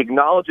conference, he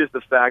acknowledges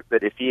the fact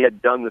that if he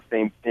had done the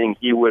same thing,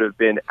 he would have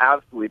been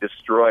absolutely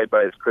destroyed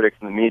by his critics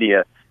in the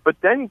media. But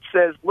then he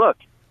says, look,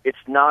 it's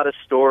not a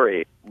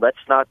story. Let's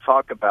not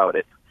talk about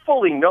it.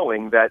 Fully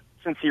knowing that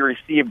since he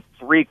received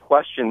 3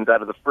 questions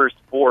out of the first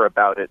 4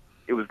 about it,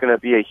 it was going to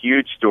be a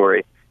huge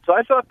story. So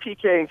I thought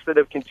PK, instead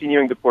of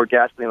continuing to pour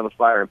gasoline on the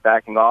fire and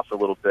backing off a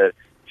little bit,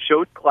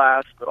 showed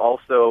class, but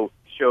also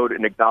showed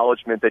an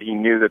acknowledgement that he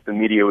knew that the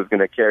media was going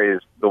to carry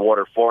the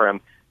water for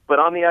him. But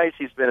on the ice,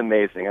 he's been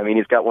amazing. I mean,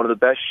 he's got one of the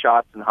best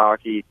shots in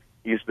hockey.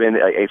 He's been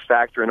a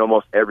factor in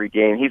almost every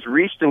game. He's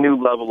reached a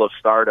new level of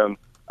stardom,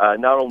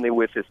 not only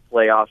with his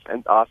playoffs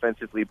and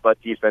offensively,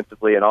 but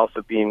defensively, and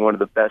also being one of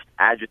the best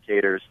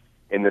agitators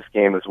in this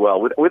game as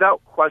well.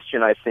 Without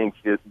question, I think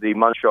the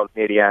Montreal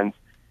Canadiens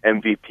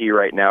MVP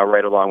right now,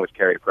 right along with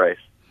Carey Price.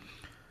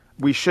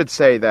 We should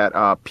say that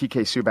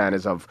PK Subban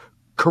is of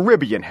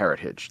Caribbean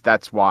heritage.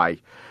 That's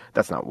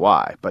not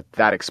why, but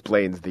that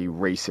explains the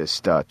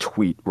racist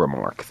tweet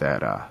remark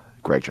that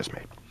Greg just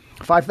made.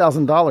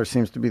 $5,000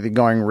 seems to be the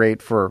going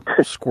rate for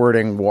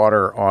squirting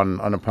water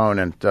on an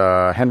opponent.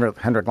 Henrik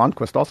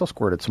Lundqvist also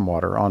squirted some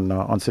water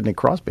on Sidney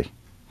Crosby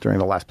during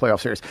the last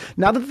playoff series.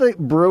 Now that the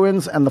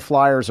Bruins and the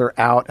Flyers are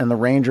out and the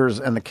Rangers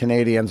and the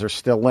Canadiens are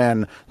still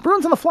in,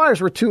 Bruins and the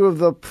Flyers were 2 of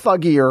the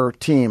thuggier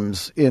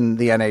teams in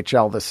the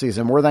NHL this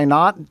season. Were they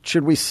not?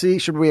 Should we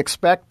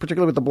expect,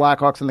 particularly with the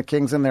Blackhawks and the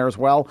Kings in there as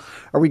well,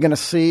 are we going to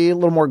see a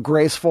little more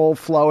graceful,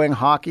 flowing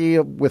hockey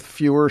with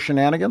fewer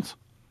shenanigans?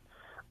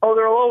 Oh,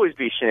 there will always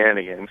be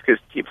shenanigans because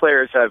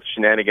players have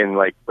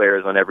shenanigan-like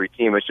players on every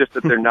team. It's just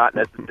that they're not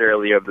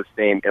necessarily of the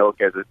same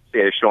ilk as, say,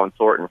 a Sean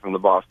Thornton from the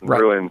Boston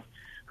Bruins,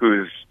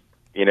 whose,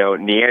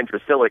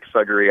 Neanderthalic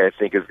thuggery, I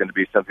think, is going to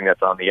be something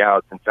that's on the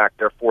outs. In fact,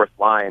 their fourth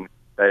line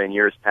that in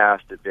years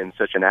past had been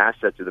such an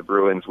asset to the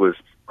Bruins was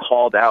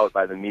called out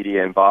by the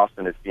media in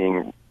Boston as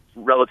being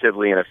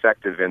relatively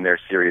ineffective in their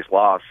series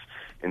loss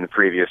in the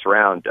previous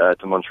round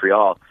to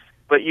Montreal.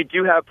 But you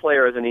do have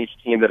players in each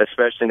team that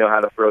especially know how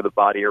to throw the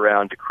body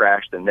around to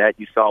crash the net.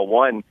 You saw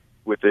one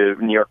with the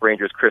New York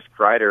Rangers, Chris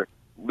Kreider,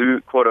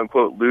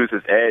 quote-unquote, lose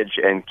his edge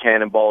and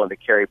cannonball into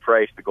Carey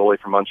Price, the goalie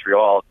from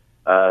Montreal,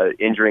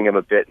 injuring him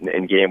a bit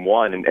in Game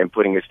 1 and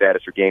putting his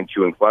status for Game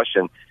 2 in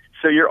question.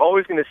 So you're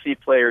always going to see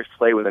players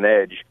play with an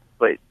edge.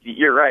 But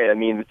you're right. I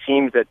mean, the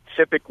teams that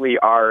typically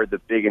are the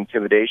big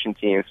intimidation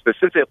teams,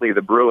 specifically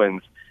the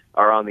Bruins,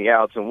 are on the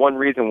outs. And one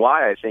reason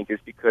why, I think, is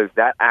because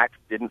that act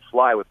didn't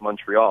fly with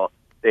Montreal.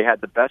 They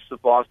had the best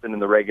of Boston in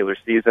the regular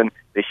season.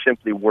 They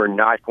simply were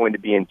not going to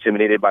be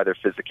intimidated by their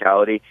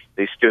physicality.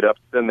 They stood up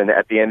to them, and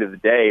at the end of the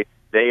day,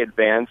 they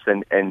advanced,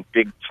 and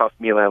big, tough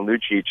Milan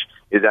Lucic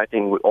is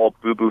acting with all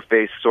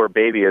boo-boo-face, sore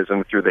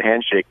babyism through the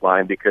handshake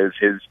line because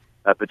his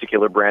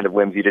particular brand of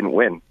whimsy didn't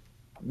win.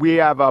 We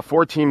have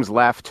 4 teams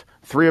left.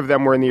 3 of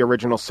them were in the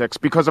original 6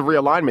 because of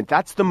realignment.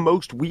 That's the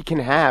most we can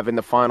have in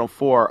the final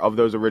 4 of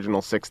those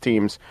original 6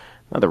 teams.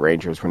 Now, the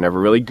Rangers were never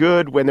really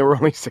good when there were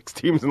only 6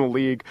 teams in the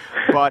league.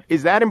 But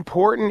is that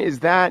important? Is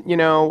that,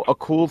 a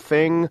cool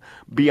thing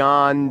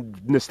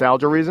beyond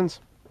nostalgia reasons?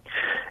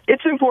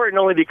 It's important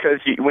only because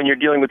when you're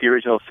dealing with the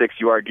original 6,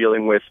 you are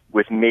dealing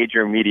with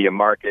major media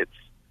markets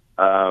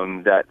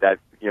that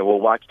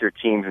will watch their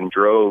teams in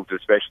droves,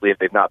 especially if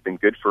they've not been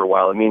good for a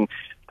while. I mean,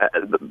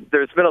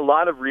 there's been a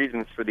lot of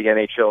reasons for the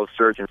NHL's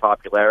surge in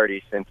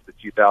popularity since the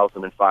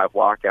 2005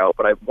 lockout,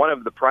 but one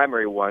of the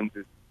primary ones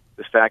is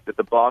the fact that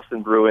the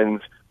Boston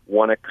Bruins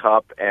won a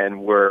cup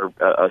and were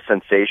a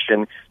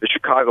sensation. The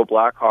Chicago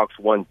Blackhawks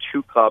won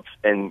 2 cups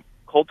and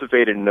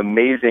cultivated an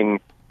amazing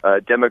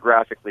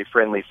demographically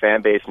friendly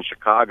fan base in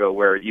Chicago,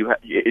 where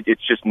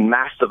it's just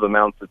massive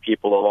amounts of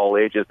people of all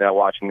ages now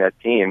watching that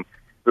team.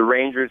 The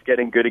Rangers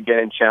getting good again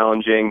and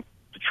challenging,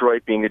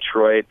 Detroit being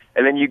Detroit,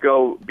 and then you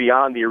go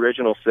beyond the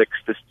original 6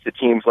 to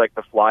teams like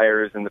the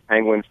Flyers and the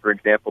Penguins, for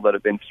example, that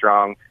have been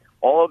strong.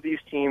 All of these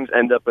teams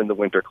end up in the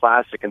Winter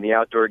Classic and the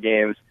outdoor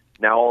games.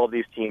 Now all of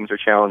these teams are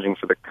challenging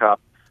for the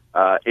Cup.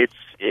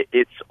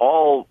 It's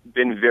all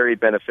been very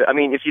beneficial. I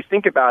mean, if you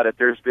think about it,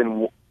 there's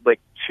been like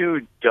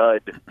 2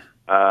 dud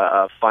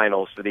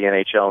finals for the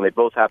NHL, and they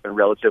both happened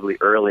relatively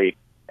early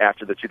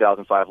after the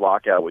 2005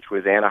 lockout, which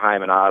was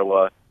Anaheim and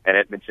Ottawa and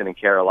Edmonton and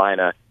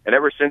Carolina. And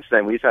ever since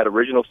then, we've had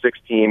original 6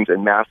 teams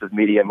and massive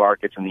media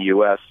markets in the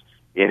U.S.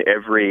 in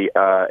every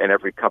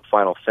Cup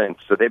final since.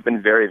 So they've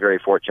been very, very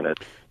fortunate.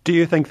 Do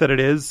you think that it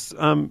is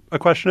a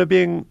question of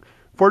being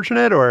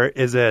fortunate, or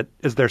is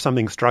there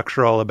something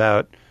structural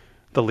about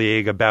the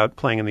league, about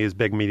playing in these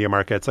big media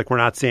markets? Like, we're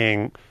not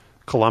seeing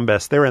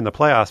Columbus. They were in the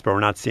playoffs, but we're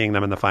not seeing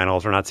them in the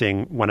finals. We're not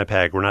seeing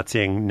Winnipeg. We're not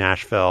seeing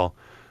Nashville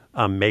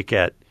make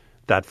it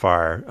that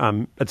far.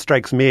 It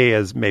strikes me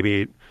as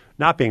maybe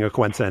not being a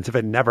coincidence if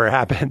it never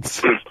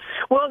happens.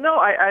 Well, no,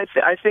 I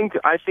think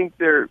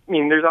there's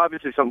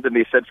obviously something to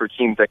be said for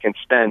teams that can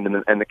spend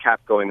and the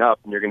cap going up,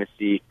 and you're going to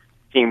see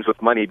teams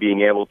with money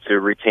being able to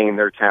retain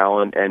their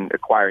talent and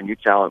acquire new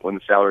talent when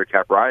the salary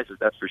cap rises.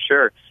 That's for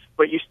sure.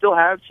 But you still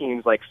have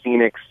teams like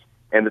Phoenix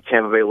and the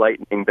Tampa Bay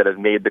Lightning that have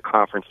made the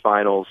conference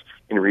finals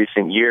in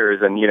recent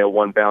years, and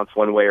one bounce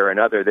one way or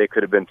another, they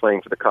could have been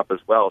playing for the Cup as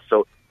well.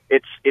 So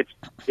it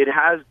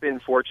has been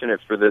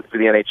fortunate for the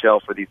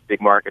NHL, for these big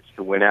markets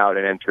to win out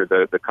and enter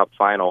the Cup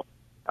final.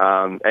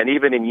 And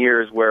even in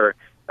years where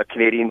a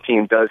Canadian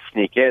team does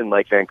sneak in,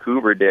 like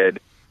Vancouver did,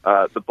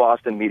 the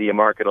Boston media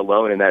market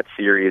alone in that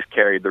series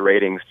carried the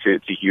ratings to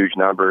huge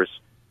numbers.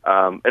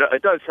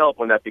 It does help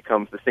when that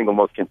becomes the single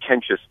most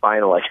contentious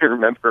final I can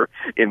remember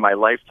in my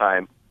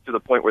lifetime, to the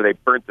point where they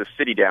burnt the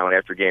city down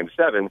after Game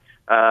 7.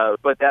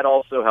 But that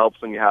also helps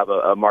when you have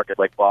a market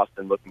like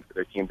Boston looking for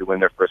their team to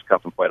win their first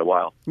Cup in quite a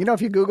while.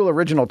 If you Google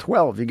Original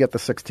 12, you get the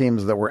 6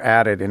 teams that were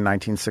added in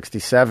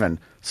 1967.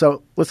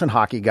 So, listen,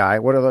 hockey guy,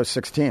 what are those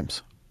 6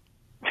 teams?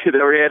 That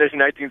were added in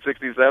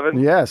 1967?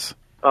 Yes.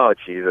 Oh,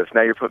 Jesus.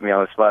 Now you're putting me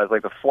on the spot. It's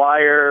like the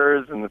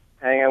Flyers and the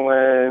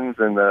Penguins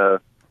and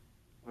a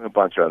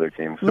bunch of other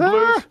teams.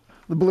 The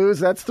Blues,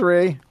 that's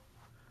 3.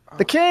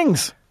 The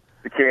Kings.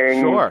 The Kings.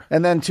 Sure.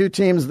 And then 2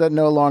 teams that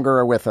no longer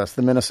are with us,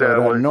 the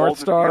Minnesota North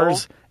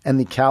Stars and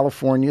the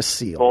California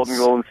Seals.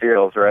 Golden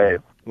Seals,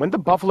 right. When the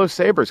Buffalo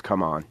Sabres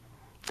come on?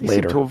 They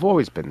Later. seem to have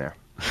always been there.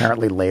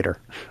 Apparently later.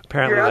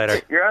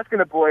 You're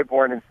asking a boy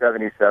born in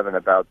 1977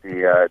 about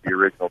the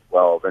original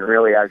 12. And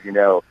really, as you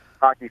know,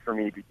 hockey for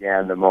me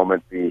began the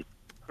moment the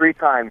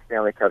 3-time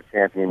Stanley Cup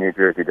champion New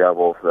Jersey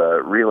Devils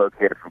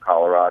relocated from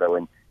Colorado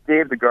and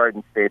gave the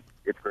Garden State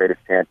its greatest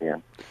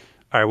champion.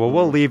 All right, well,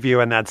 we'll leave you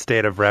in that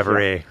state of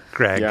reverie,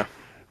 Greg. Yeah.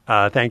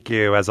 Thank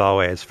you, as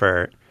always,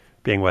 for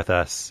being with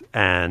us,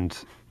 and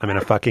I'm going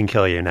to fucking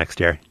kill you next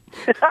year.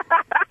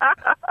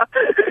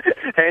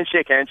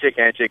 Handshake.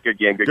 Good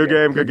game.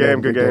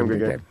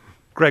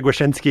 Greg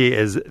Wyshynski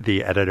is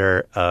the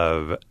editor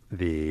of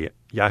the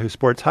Yahoo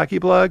Sports hockey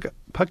blog,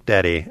 Puck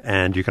Daddy,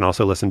 and you can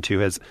also listen to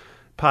his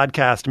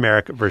podcast,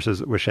 Merrick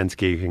vs.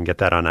 Wyshynski. You can get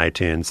that on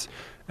iTunes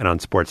and on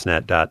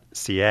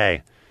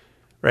sportsnet.ca.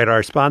 Right,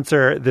 our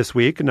sponsor this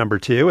week, number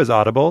 2, is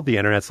Audible, the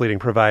internet's leading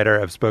provider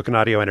of spoken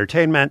audio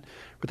entertainment.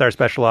 With our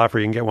special offer,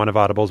 you can get one of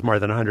Audible's more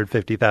than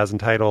 150,000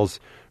 titles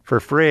for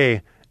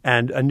free.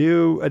 And a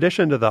new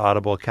addition to the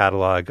Audible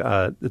catalog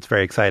that's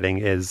very exciting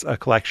is a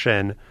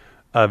collection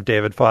of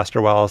David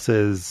Foster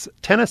Wallace's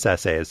tennis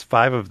essays,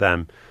 5 of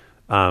them,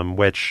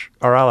 which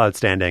are all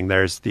outstanding.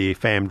 There's the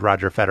famed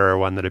Roger Federer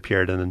one that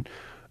appeared in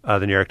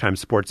the New York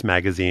Times Sports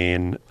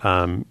magazine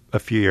a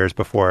few years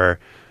before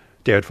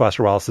David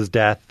Foster Wallace's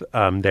death.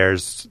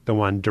 There's the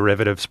one,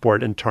 Derivative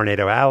Sport in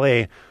Tornado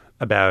Alley,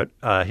 about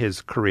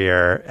his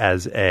career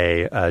as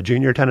a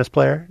junior tennis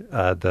player,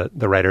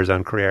 the writer's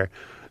own career.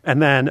 And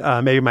then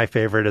maybe my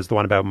favorite is the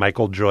one about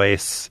Michael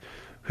Joyce,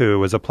 who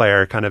was a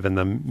player kind of in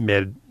the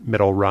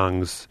middle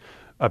rungs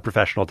of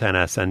professional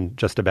tennis, and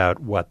just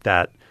about what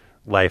that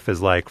life is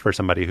like for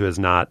somebody who is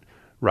not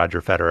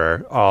Roger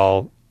Federer.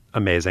 All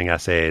amazing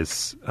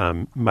essays,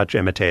 much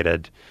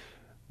imitated,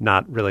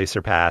 not really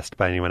surpassed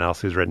by anyone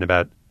else who's written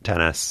about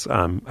tennis.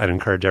 I'd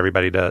encourage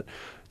everybody to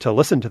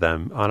listen to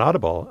them on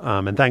Audible.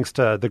 And thanks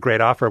to the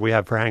great offer we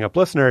have for Hang Up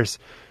listeners,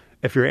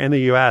 if you're in the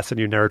U.S. and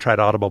you've never tried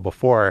Audible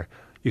before,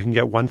 you can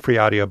get one free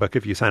audiobook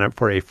if you sign up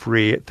for a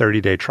free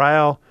 30-day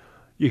trial.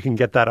 You can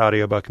get that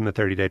audiobook in the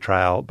 30-day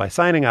trial by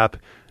signing up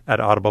at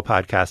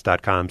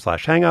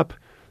audiblepodcast.com/hangup.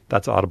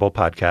 That's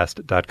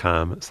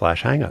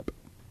audiblepodcast.com/hangup.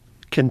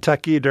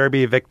 Kentucky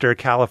Derby victor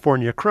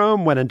California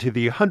Chrome went into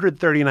the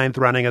 139th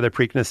running of the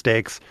Preakness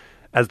Stakes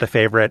as the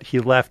favorite. He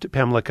left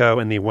Pimlico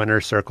in the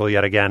winner's circle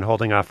yet again,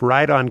 holding off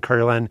Ride on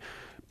Curlin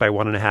by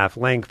 1.5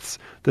 lengths.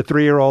 The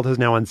 3-year-old has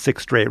now won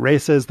 6 straight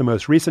races, the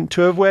most recent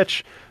 2 of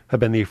which have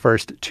been the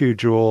first 2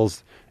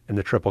 jewels in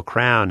the Triple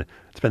Crown.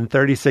 It's been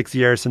 36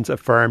 years since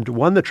Affirmed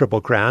won the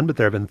Triple Crown, but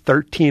there have been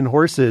 13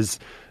 horses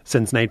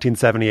since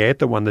 1978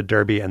 that won the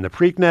Derby and the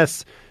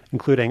Preakness,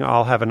 including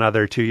I'll Have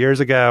Another 2 years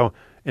ago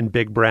and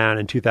Big Brown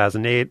in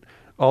 2008.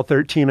 All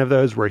 13 of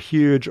those were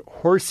huge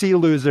horsey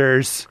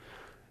losers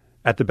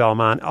at the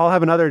Belmont. I'll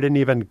Have Another didn't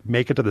even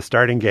make it to the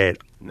starting gate.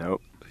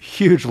 Nope.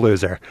 Huge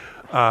loser.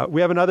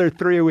 We have another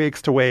 3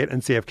 weeks to wait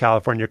and see if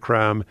California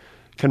Chrome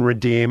can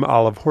redeem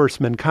all of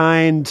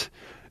Horsemankind.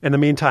 In the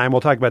meantime, we'll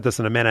talk about this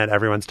in a minute.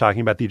 Everyone's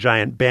talking about the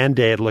giant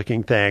Band-Aid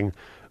looking thing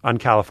on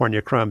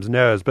California Chrome's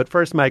nose. But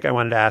first, Mike, I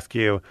wanted to ask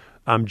you,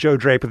 Joe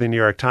Draper of the New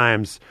York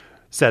Times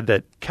said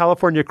that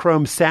California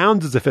Chrome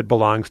sounds as if it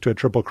belongs to a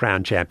Triple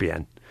Crown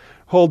champion,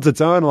 holds its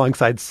own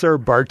alongside Sir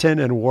Barton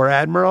and War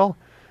Admiral,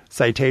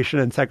 Citation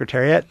and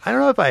Secretariat. I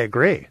don't know if I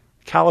agree.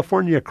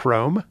 California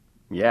Chrome?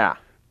 Yeah.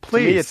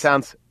 Please. To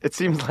me, it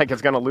seems like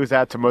it's going to lose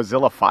out to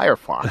Mozilla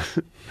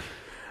Firefox.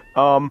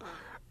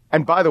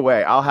 And by the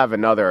way, I'll Have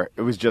Another.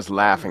 It was just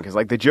laughing because,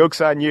 like, the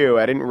joke's on you.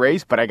 I didn't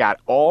race, but I got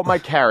all my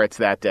carrots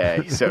that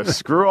day. So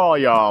screw all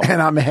y'all.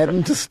 And I'm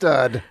heading to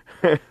stud.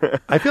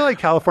 I feel like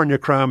California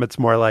Chrome, it's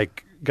more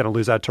like going to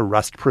lose out to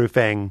rust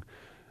proofing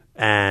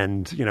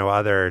and,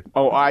 other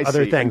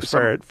things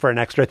for an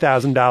extra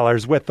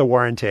 $1,000 with the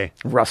warranty.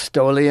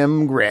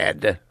 Rust-Oleum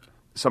Red.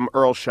 Some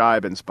Earl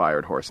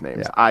Scheib-inspired horse names.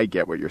 Yeah. I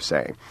get what you're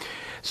saying.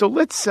 So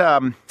let's,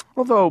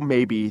 although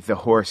maybe the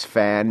horse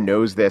fan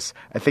knows this,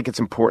 I think it's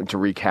important to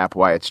recap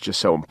why it's just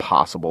so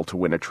impossible to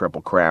win a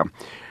Triple Crown.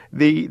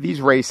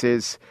 These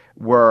races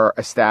were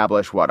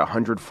established,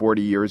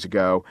 140 years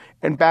ago.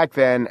 And back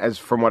then, as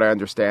from what I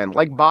understand,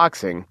 like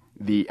boxing,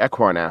 the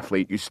equine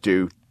athlete used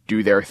to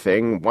do their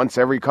thing once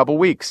every couple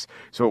weeks.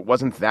 So it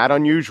wasn't that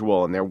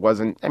unusual. And there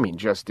wasn't,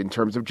 just in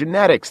terms of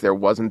genetics, there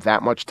wasn't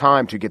that much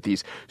time to get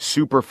these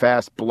super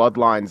fast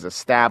bloodlines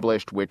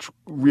established, which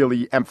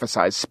really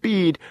emphasize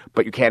speed,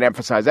 but you can't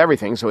emphasize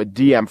everything. So it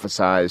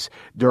de-emphasized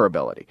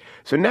durability.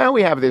 So now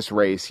we have this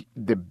race,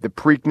 the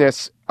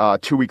Preakness,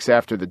 2 weeks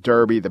after the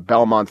Derby, the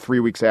Belmont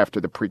 3 weeks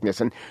after the Preakness.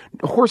 And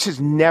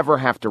horses never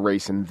have to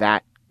race in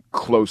that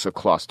close a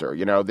cluster.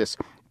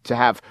 To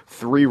have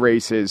 3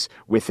 races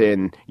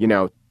within,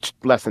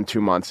 less than 2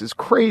 months is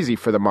crazy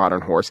for the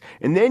modern horse.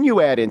 And then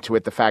you add into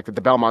it the fact that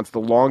the Belmont's the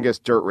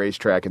longest dirt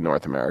racetrack in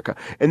North America.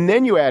 And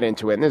then you add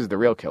into it, and this is the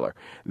real killer,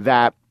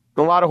 that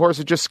a lot of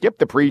horses just skip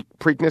the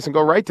Preakness and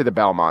go right to the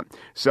Belmont.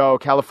 So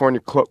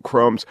California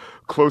Chrome's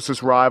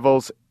closest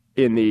rivals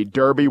in the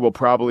Derby will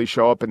probably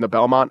show up in the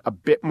Belmont a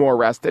bit more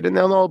rested. And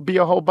then there'll be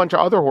a whole bunch of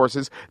other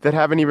horses that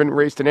haven't even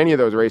raced in any of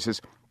those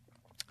races.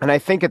 And I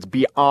think it's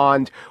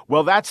beyond,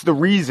 that's the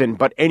reason,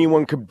 but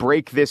anyone could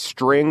break this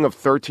string of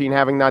 13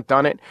 having not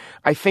done it.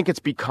 I think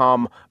it's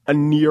become a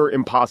near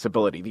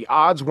impossibility. The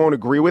odds won't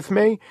agree with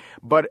me,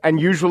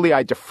 and usually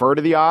I defer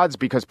to the odds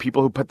because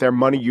people who put their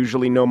money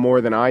usually know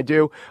more than I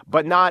do,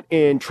 but not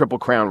in Triple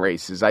Crown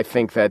races. I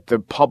think that the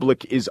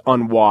public is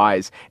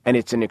unwise, and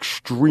it's an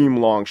extreme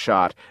long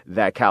shot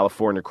that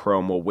California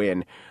Chrome will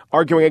win.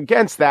 Arguing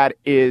against that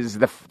is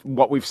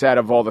what we've said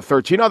of all the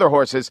 13 other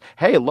horses.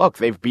 Hey, look,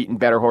 they've beaten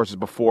better horses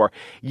before.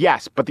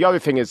 Yes, but the other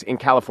thing is, in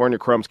California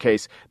Chrome's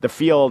case, the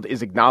field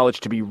is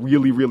acknowledged to be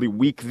really, really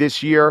weak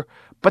this year.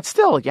 But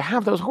still, you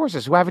have those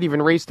horses who haven't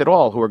even raced at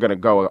all who are going to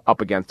go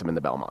up against him in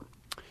the Belmont.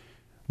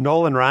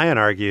 Nolan Ryan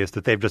argues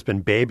that they've just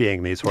been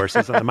babying these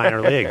horses in the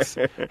minor leagues.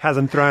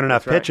 Hasn't thrown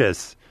enough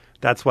pitches.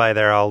 That's why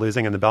they're all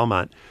losing in the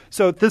Belmont.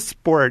 So this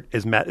sport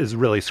is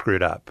really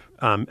screwed up.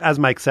 As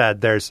Mike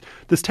said, there's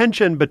this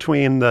tension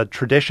between the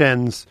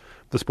traditions,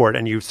 the sport,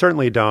 and you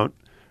certainly don't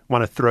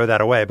want to throw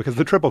that away because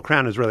the Triple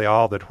Crown is really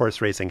all that horse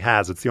racing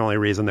has. It's the only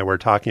reason that we're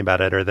talking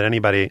about it or that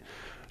anybody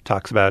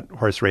talks about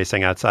horse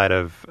racing outside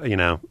of,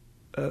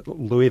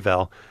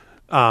 Louisville.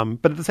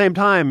 But at the same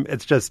time, it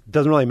just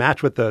doesn't really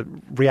match with the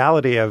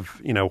reality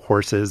of,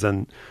 horses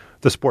and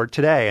the sport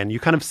today. And you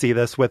kind of see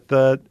this with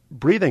the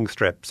breathing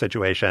strip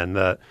situation.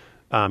 The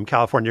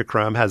California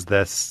Chrome has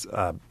this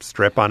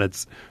strip on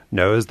its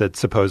nose that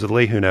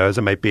supposedly, who knows,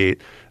 it might be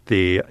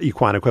the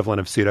equine equivalent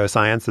of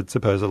pseudoscience that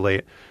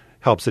supposedly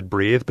helps it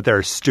breathe. But there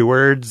are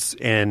stewards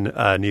in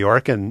New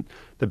York and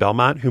the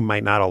Belmont who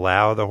might not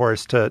allow the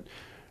horse to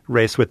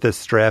race with this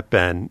strip.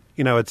 And,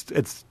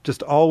 it's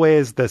just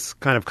always this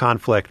kind of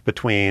conflict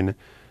between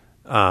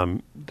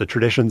the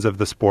traditions of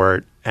the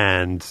sport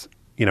and,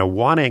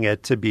 wanting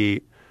it to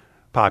be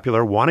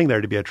popular, wanting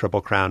there to be a Triple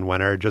Crown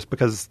winner, just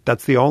because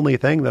that's the only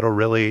thing that'll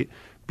really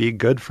be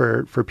good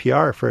for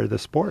PR for the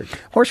sport.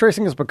 Horse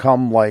racing has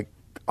become like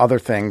other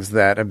things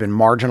that have been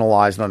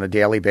marginalized on a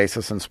daily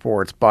basis in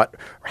sports, but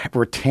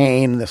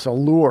retain this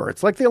allure.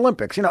 It's like the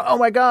Olympics. Oh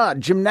my God,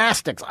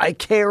 gymnastics. I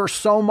care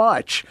so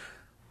much.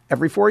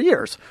 Every 4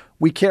 years,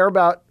 we care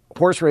about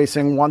horse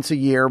racing once a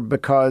year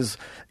because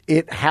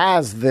it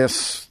has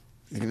this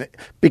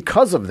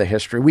because of the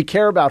history. We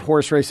care about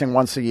horse racing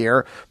once a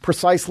year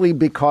precisely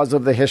because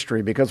of the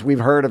history, because we've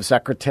heard of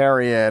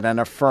Secretariat and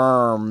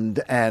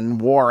Affirmed and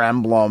War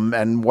Emblem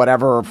and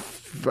whatever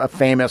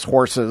famous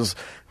horses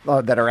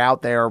that are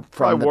out there from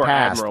Probably the War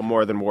past. Admiral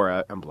more than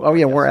War Emblem. Oh,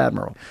 yeah, War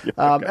Admiral.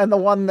 And the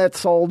one that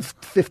sold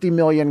 50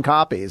 million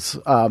copies,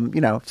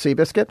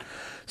 Seabiscuit.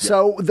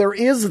 So there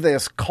is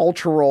this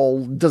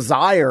cultural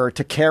desire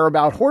to care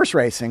about horse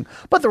racing,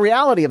 but the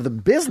reality of the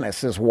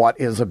business is what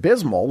is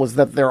abysmal, is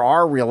that there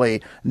are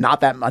really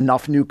not that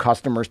enough new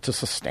customers to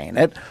sustain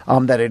it,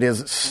 that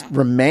it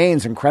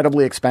remains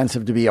incredibly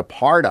expensive to be a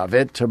part of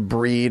it, to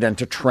breed and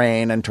to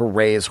train and to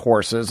raise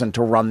horses and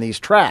to run these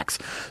tracks.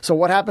 So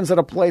what happens at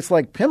a place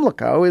like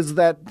Pimlico is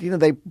that,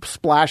 they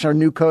splash a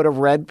new coat of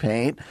red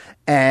paint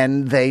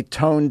and they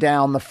tone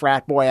down the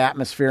frat boy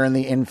atmosphere in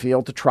the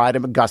infield to try to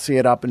gussy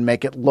it up and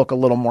make it look a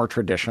little more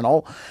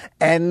traditional.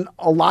 And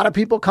a lot of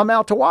people come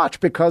out to watch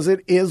because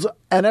it is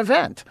an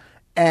event.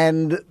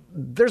 And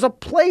there's a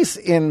place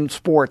in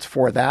sports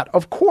for that,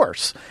 of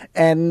course.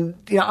 And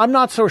I'm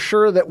not so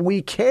sure that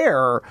we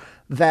care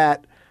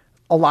that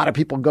a lot of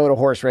people go to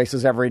horse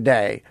races every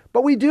day.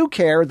 But we do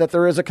care that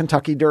there is a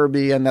Kentucky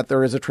Derby and that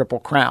there is a Triple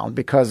Crown,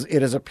 because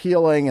it is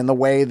appealing in the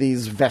way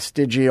these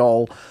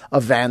vestigial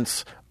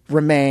events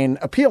remain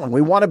appealing.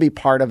 We want to be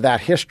part of that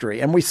history.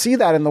 And we see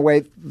that in the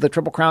way the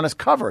Triple Crown is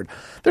covered.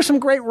 There's some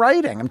great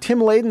writing. Tim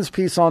Layden's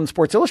piece on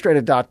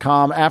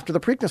SportsIllustrated.com after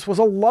the Preakness was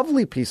a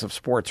lovely piece of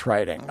sports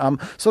writing.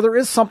 So there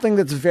is something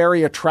that's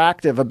very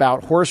attractive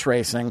about horse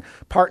racing,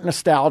 part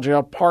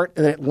nostalgia, part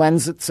that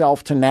lends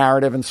itself to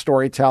narrative and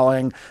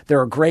storytelling. There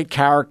are great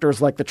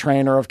characters like the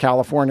trainer of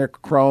California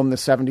Chrome, the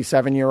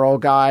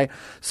 77-year-old guy.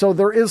 So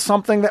there is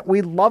something that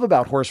we love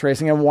about horse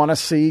racing and want to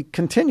see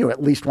continue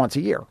at least once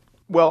a year.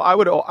 Well, I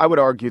would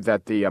argue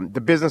that the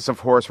business of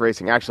horse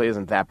racing actually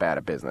isn't that bad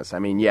a business. I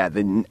mean, yeah,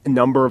 the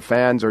number of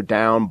fans are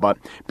down, but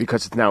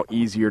because it's now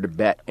easier to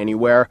bet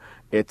anywhere,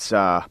 it's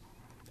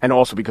and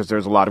also because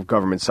there's a lot of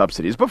government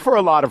subsidies. But for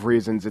a lot of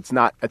reasons, it's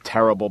not a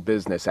terrible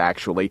business,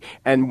 actually.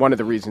 And one of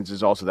the reasons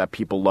is also that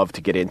people love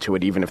to get into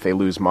it, even if they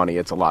lose money.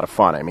 It's a lot of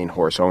fun. I mean,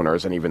 horse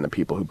owners and even the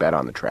people who bet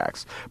on the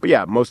tracks. But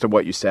yeah, most of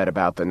what you said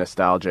about the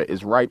nostalgia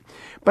is right.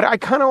 But I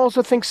kind of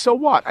also think, so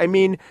what? I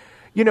mean,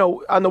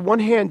 on the one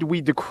hand,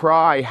 we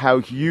decry how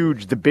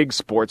huge the big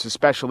sports,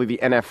 especially the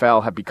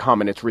NFL, have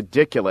become, and it's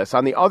ridiculous.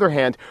 On the other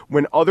hand,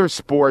 when other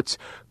sports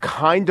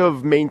kind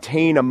of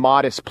maintain a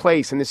modest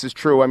place, and this is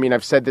true, I mean,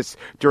 I've said this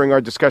during our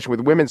discussion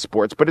with women's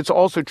sports, but it's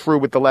also true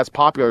with the less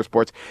popular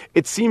sports,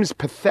 it seems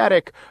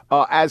pathetic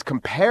as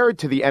compared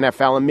to the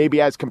NFL and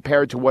maybe as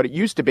compared to what it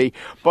used to be,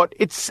 but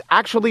it's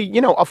actually,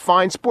 a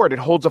fine sport. It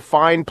holds a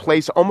fine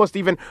place, almost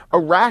even a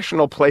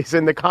rational place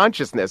in the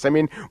consciousness. I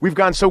mean, we've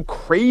gone so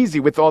crazy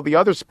with all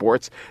the other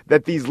sports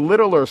that these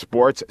littler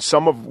sports,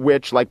 some of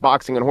which, like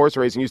boxing and horse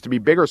racing, used to be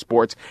bigger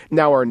sports,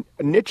 now are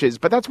niches.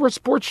 But that's where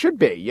sports should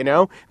be.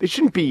 We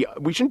shouldn't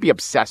be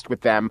obsessed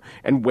with them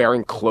and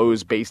wearing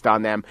clothes based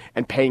on them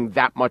and paying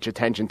that much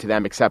attention to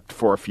them, except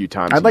for a few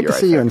times. I'd like to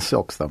see you in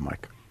silks, though,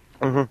 Mike.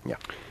 Mm-hmm. Yeah.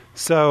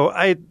 So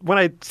when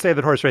I say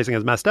that horse racing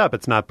is messed up,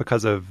 it's not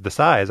because of the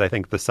size. I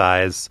think the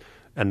size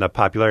and the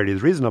popularity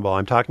is reasonable.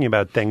 I'm talking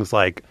about things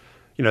like,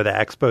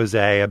 the expose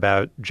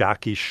about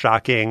jockeys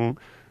shocking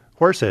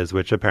horses,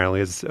 which apparently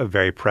is a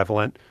very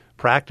prevalent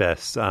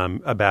practice,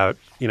 about,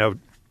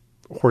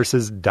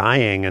 horses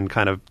dying in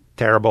kind of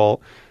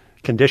terrible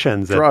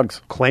conditions.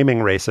 Drugs.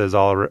 Claiming races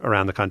all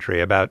around the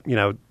country, about,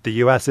 the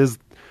U.S. is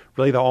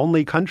really the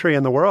only country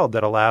in the world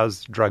that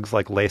allows drugs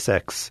like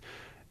Lasix.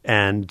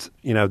 And,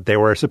 they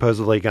were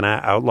supposedly going to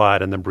outlaw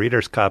it in the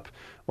Breeders' Cup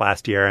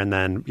last year. And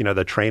then,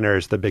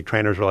 the big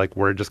trainers were like,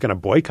 we're just going to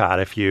boycott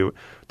if you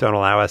don't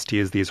allow us to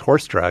use these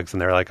horse drugs. And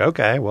they're like,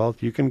 okay, well,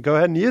 you can go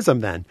ahead and use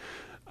them then.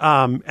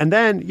 And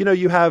then,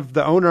 you have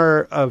the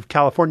owner of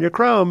California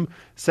Chrome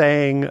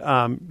saying,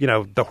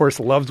 the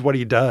horse loves what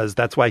he does.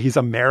 That's why he's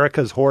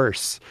America's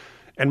horse.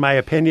 In my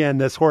opinion,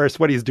 this horse,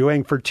 what he's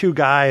doing for two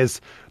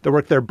guys that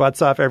work their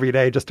butts off every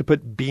day just to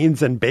put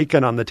beans and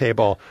bacon on the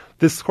table,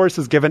 this horse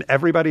has given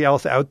everybody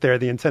else out there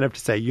the incentive to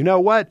say, you know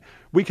what,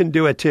 we can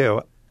do it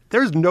too.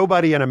 There's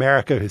nobody in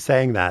America who's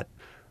saying that.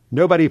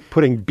 Nobody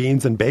putting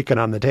beans and bacon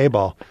on the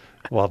table.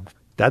 Well,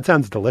 that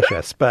sounds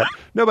delicious, but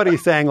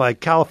nobody's saying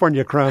like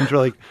California Chrome's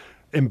really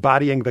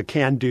embodying the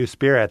can-do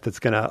spirit that's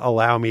going to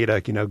allow me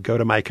to, go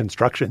to my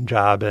construction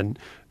job and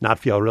not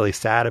feel really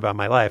sad about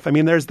my life. I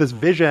mean, there's this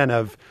vision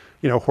of,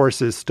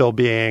 horses still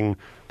being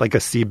like a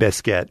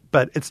Seabiscuit,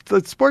 but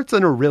the sport's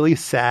in a really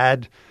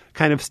sad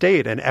kind of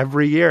state. And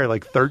every year,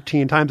 like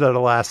 13 times out of the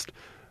last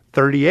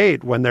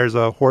 38, when there's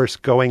a horse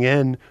going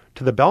in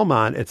to the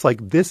Belmont, it's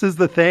like, this is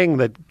the thing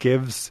that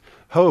gives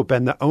hope.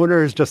 And the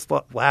owners just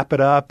lap it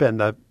up and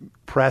the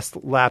press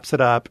laps it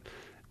up.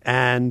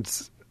 And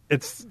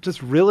it's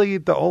just really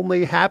the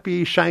only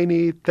happy,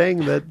 shiny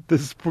thing that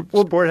this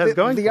sport has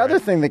going The other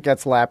thing that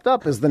gets lapped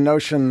up is the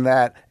notion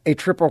that a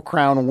Triple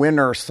Crown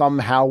winner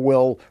somehow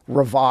will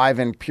revive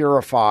and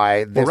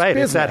purify this right.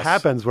 business. If that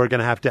happens, we're going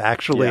to have to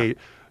actually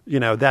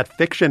that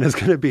fiction is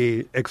going to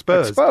be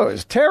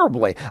exposed.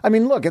 Terribly. I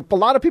mean, look, a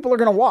lot of people are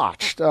going to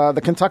watch.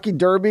 The Kentucky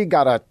Derby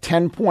got a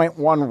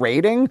 10.1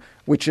 rating,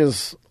 which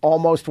is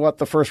almost what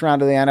the first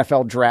round of the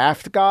NFL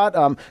draft got.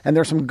 And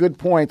there's some good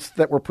points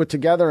that were put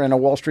together in a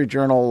Wall Street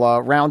Journal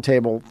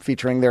roundtable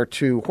featuring their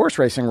two horse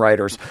racing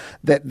writers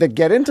that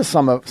get into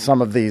some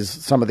of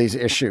these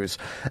issues.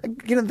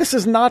 This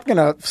is not going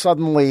to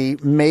suddenly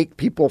make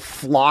people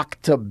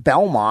flock to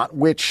Belmont,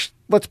 which,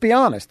 let's be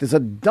honest, is a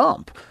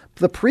dump.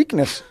 The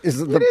Preakness is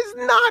It is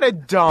not a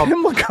dump.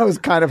 Pimlico is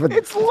kind of a...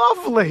 It's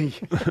lovely.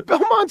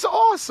 Belmont's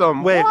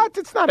awesome. Wait. What?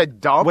 It's not a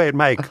dump. Wait,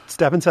 Mike,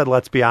 Stefan said,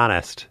 let's be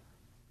honest.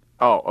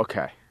 Oh,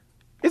 okay.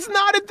 It's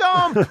not a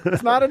dump.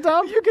 It's not a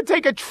dump? You can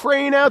take a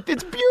train out.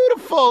 It's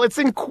beautiful. It's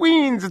in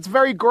Queens. It's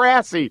very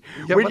grassy.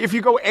 Yeah, if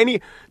you go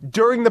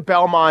during the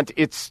Belmont,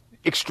 it's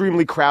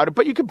extremely crowded,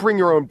 but you can bring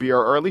your own beer,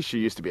 or at least you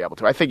used to be able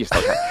to. I think you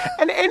still can.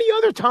 And any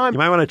other time. You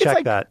might want to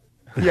check that.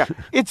 Yeah,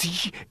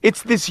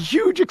 it's this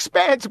huge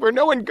expanse where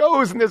no one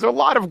goes, and there's a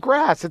lot of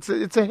grass. It's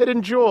a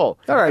hidden jewel.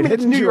 All right,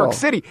 it's New York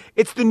City.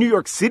 It's the New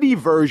York City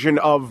version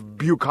of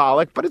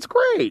bucolic, but it's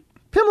great.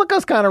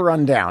 Pimlico's kind of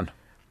run down.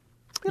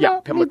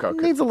 Pimlico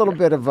needs a little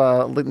bit of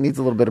a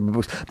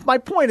boost. My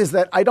point is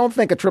that I don't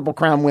think a Triple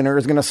Crown winner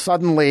is going to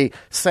suddenly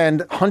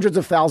send hundreds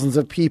of thousands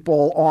of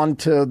people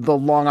onto the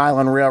Long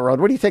Island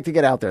Railroad. What do you take to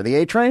get out there? The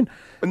A train?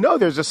 No,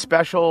 there's a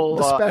special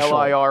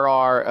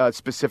LIRR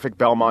specific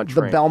Belmont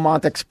train. The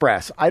Belmont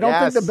Express. I don't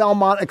think the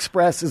Belmont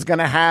Express is going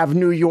to have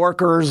New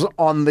Yorkers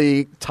on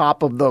the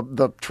top of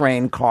the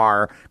train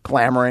car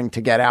clamoring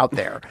to get out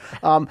there.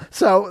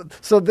 So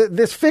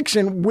this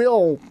fiction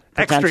will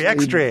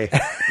Extra.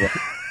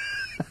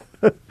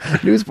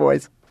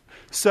 Newsboys.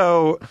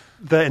 So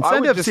the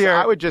incentives here...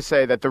 I would just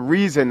say that the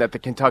reason that the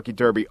Kentucky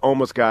Derby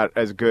almost got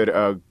as good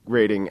a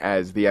rating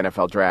as the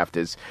NFL draft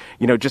is,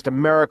 just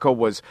America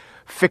was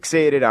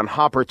fixated on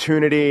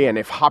Hopportunity, and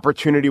if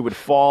Hopportunity would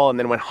fall, and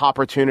then when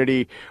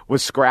Hopportunity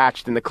was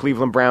scratched and the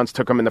Cleveland Browns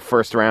took him in the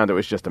first round, it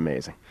was just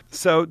amazing.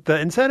 So the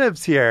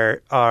incentives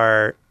here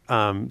are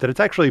that it's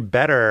actually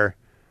better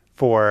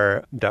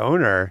for the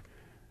owner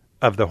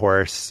of the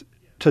horse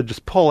to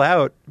just pull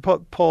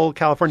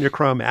California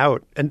Chrome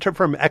out, and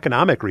from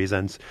economic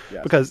reasons.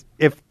 Yes. Because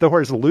if the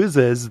horse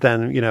loses,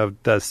 then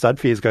the stud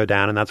fees go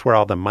down, and that's where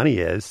all the money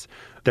is.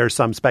 There's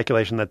some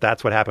speculation that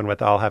that's what happened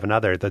with I'll Have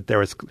Another, that there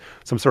was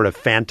some sort of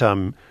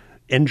phantom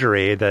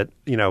injury that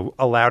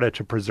allowed it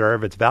to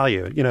preserve its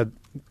value.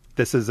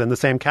 This is in the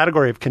same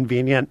category of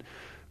convenient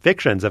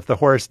fictions. If the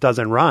horse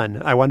doesn't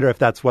run, I wonder if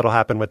that's what'll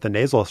happen with the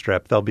nasal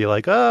strip. They'll be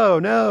like, oh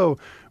no,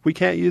 we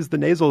can't use the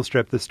nasal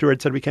strip. The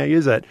steward said we can't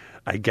use it.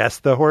 I guess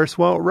the horse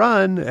won't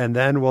run, and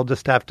then we'll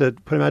just have to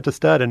put him out to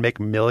stud and make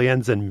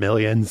millions and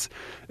millions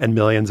and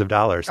millions of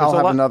dollars. I'll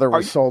Have Another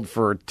was sold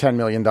for $10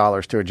 million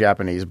to a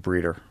Japanese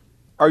breeder.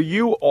 Are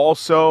you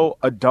also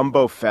a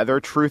Dumbo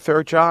feather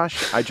truther,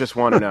 Josh? I just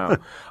want to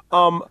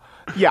know.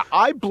 Yeah,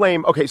 I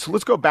blame... Okay, so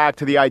let's go back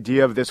to the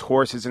idea of this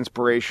horse is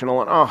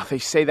inspirational. And, they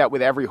say that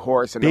with every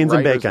horse. And Beans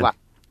and bacon.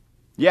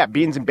 Yeah,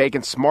 Beans and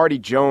Bacon, Smarty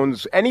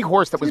Jones, any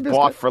horse that was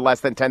bought for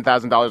less than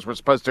 $10,000 we're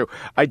supposed to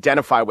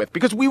identify with,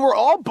 because we were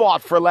all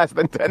bought for less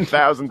than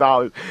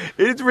 $10,000.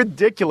 It's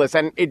ridiculous,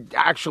 and it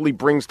actually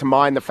brings to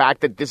mind the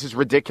fact that this is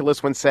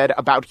ridiculous when said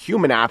about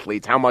human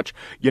athletes, how much,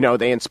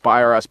 they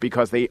inspire us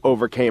because they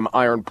overcame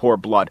iron poor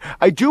blood.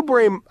 I do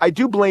blame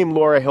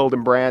Laura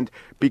Hildenbrand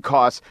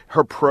because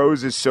her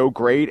prose is so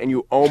great, and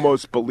you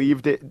almost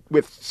believed it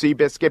with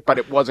Seabiscuit, but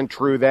it wasn't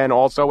true then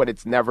also, and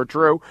it's never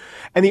true.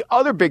 And the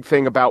other big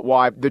thing about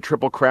why the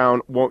Triple Crown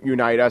won't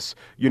unite us,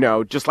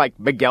 just like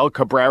Miguel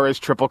Cabrera's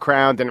Triple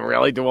Crown didn't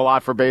really do a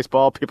lot for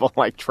baseball. People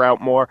like Trout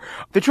more.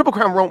 The Triple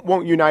Crown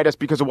won't unite us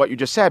because of what you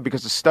just said,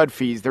 because of stud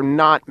fees. They're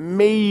not,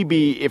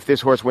 maybe if this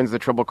horse wins the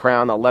Triple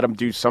Crown, they'll let him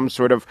do some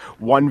sort of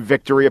one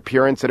victory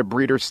appearance at a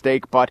breeder's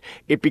stake, but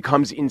it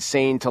becomes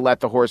insane to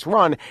let the horse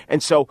run.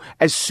 And so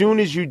as soon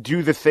as you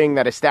do the thing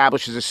that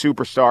establishes a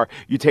superstar,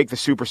 you take the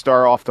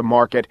superstar off the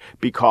market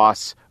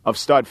because of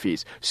stud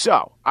fees.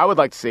 So I would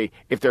like to see,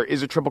 if there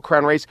is a Triple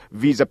Crown race,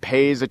 Visa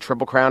pays a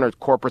Triple Crown, or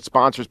corporate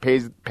sponsors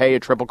pay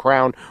a Triple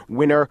Crown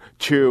winner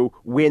to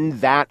win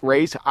that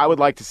race. I would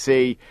like to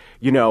see,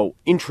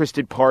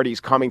 interested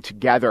parties coming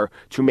together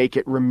to make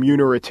it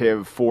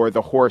remunerative for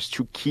the horse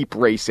to keep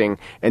racing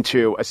and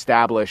to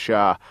establish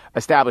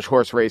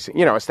horse racing,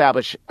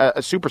 establish a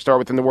superstar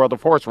within the world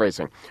of horse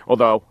racing.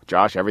 Although,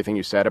 Josh, everything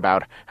you said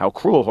about how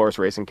cruel horse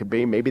racing can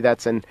be, maybe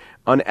that's an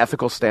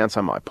unethical stance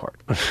on my part.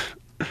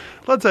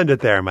 Let's end it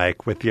there,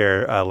 Mike, with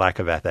your lack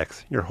of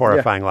ethics, your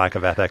horrifying lack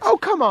of ethics. Oh,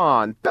 come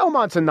on.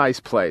 Belmont's a nice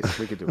place.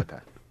 We could do with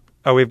that.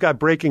 Oh, we've got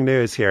breaking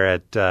news here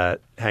at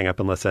Hang Up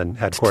and Listen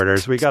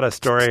headquarters. We got a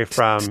story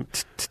from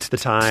the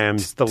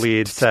Times. The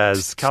lead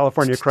says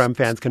California Chrome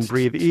fans can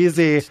breathe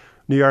easy.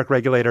 New York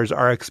regulators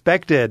are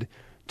expected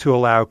to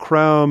allow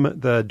Chrome,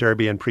 the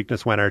Derby and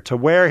Preakness winner, to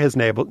wear his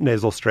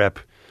nasal strip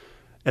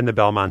in the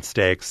Belmont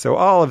Stakes. So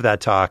all of that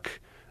talk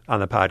on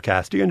the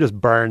podcast, you can just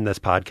burn this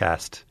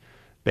podcast.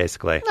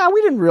 Basically. No,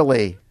 we didn't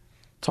really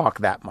talk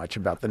that much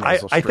about the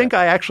nasal I strip. think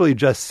I actually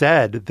just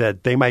said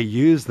that they might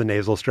use the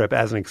nasal strip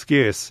as an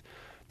excuse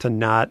to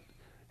not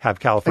have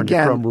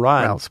California Chrome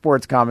run. Well,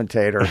 sports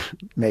commentator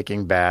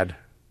making bad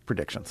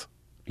predictions.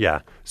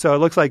 Yeah. So it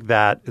looks like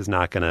that is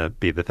not going to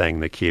be the thing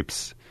that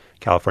keeps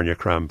California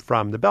Chrome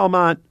from the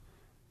Belmont.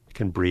 It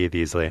can breathe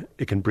easily.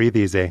 It can breathe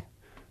easy.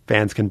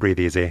 Fans can breathe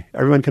easy.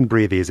 Everyone can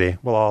breathe easy.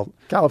 We'll all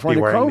California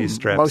be wearing Chrome, these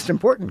strips. most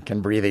important,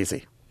 can breathe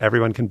easy.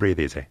 Everyone can breathe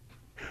easy.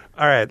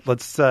 All right,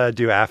 let's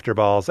do after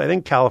balls. I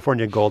think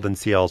California Golden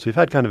Seals. We've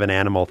had kind of an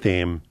animal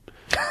theme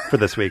for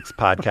this week's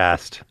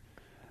podcast.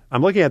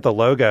 I'm looking at the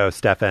logo,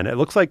 Stefan. It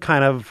looks like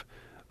kind of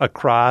a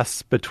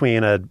cross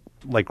between a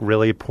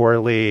really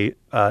poorly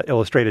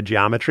illustrated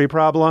geometry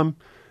problem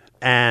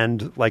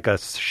and like a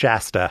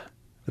Shasta.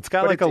 It's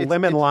got a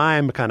lemon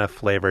lime kind of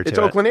flavor to it. It's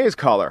Oakland A's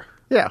color.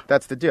 Yeah.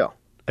 That's the deal.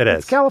 It is.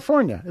 It's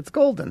California. It's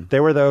golden. They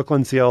were the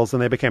Oakland Seals,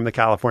 and they became the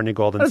California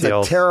Golden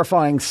Seals. It's a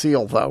terrifying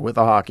seal, though, with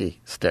a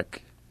hockey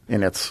stick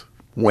in its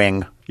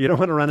wing. You don't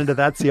want to run into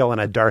that seal in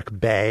a dark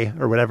bay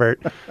or whatever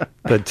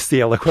the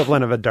seal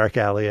equivalent of a dark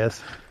alley is.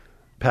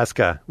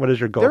 Pesca, what is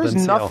your golden seal?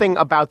 There's nothing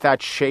about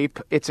that shape.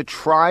 It's a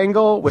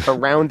triangle with a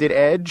rounded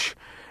edge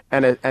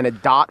and a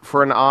dot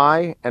for an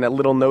eye and a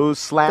little nose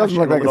slash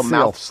and a little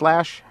mouth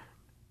slash.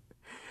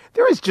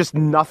 There is just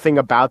nothing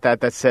about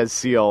that says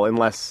seal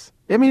unless...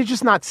 I mean, it's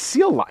just not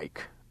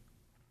seal-like.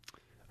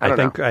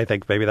 I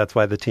think maybe that's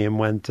why the team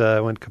went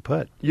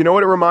kaput. You know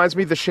what it reminds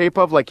me the shape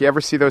of? Like, you ever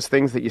see those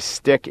things that you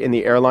stick in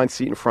the airline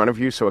seat in front of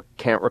you so it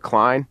can't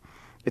recline?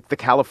 It's the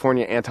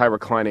California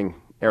anti-reclining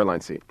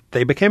airline seat.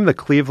 They became the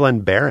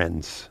Cleveland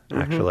Barons,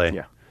 actually.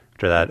 Yeah.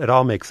 After that. It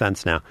all makes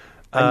sense now.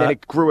 And then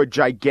it grew a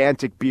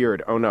gigantic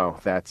beard. Oh, no,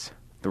 that's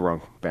the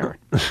wrong Baron.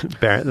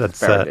 Baron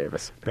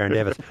Davis. Baron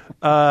Davis.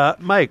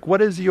 Mike,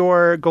 what is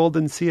your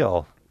golden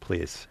seal,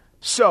 please?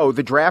 So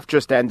the draft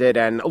just ended,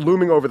 and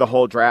looming over the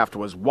whole draft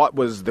was what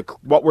were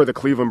the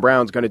Cleveland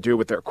Browns going to do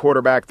with their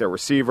quarterback, their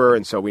receiver,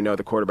 and so we know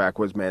the quarterback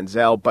was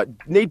Manziel. But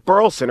Nate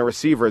Burleson, a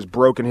receiver, has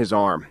broken his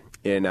arm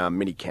in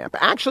minicamp.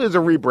 Actually, it's a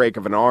re-break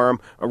of an arm,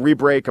 a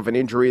re-break of an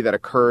injury that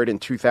occurred in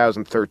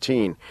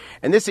 2013.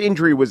 And this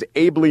injury was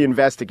ably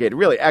investigated,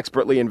 really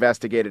expertly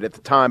investigated at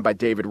the time by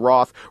David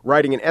Roth,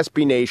 writing in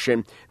SB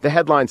Nation. The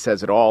headline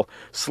says it all.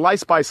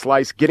 Slice by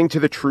slice, getting to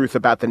the truth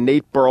about the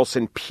Nate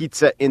Burleson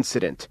pizza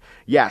incident.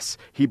 Yes,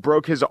 he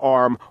broke his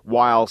arm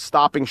while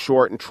stopping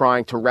short and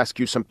trying to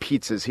rescue some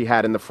pizzas he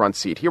had in the front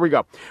seat. Here we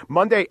go.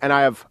 Monday, and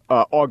I have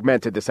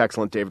augmented this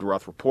excellent David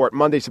Roth report.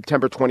 Monday,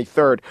 September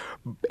 23rd,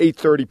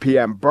 8:30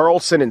 p.m.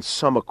 Burleson and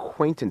some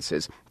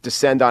acquaintances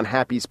descend on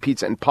Happy's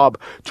Pizza and Pub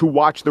to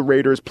watch the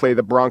Raiders play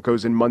the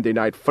Broncos in Monday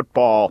Night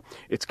Football.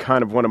 It's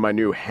kind of one of my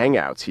new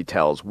hangouts, he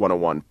tells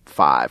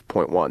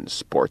 101.5.1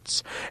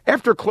 Sports.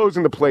 After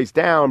closing the place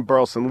down,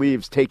 Burleson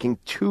leaves, taking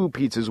 2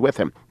 pizzas with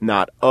him,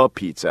 not a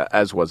pizza,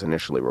 as was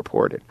initially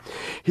reported.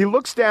 He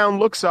looks down,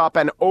 looks up,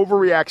 and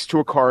overreacts to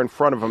a car in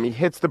front of him. He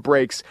hits the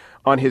brakes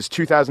on his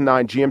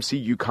 2009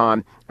 GMC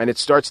Yukon, and it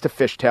starts to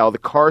fishtail. The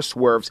car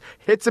swerves,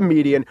 hits a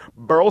median.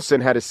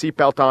 Burleson had a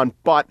seatbelt on,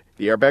 but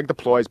the airbag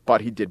deploys, but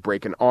he did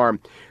break an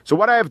arm. So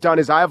what I have done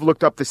is I have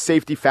looked up the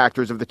safety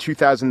factors of the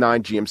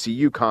 2009 GMC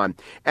Yukon,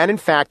 and in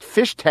fact,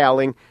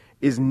 fishtailing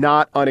is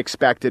not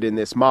unexpected in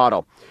this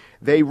model.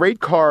 They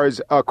rate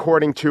cars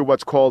according to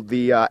what's called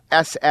the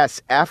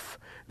SSF.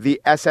 The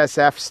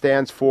SSF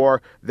stands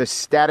for the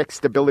Static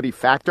Stability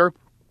Factor.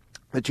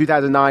 The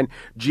 2009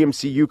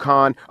 GMC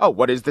Yukon. Oh,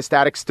 what is the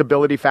static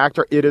stability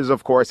factor? It is,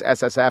 of course,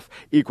 SSF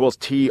equals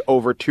T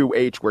over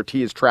 2H, where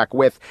T is track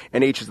width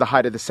and H is the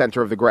height of the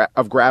center of the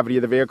of gravity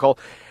of the vehicle.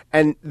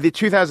 And the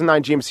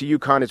 2009 GMC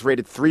Yukon is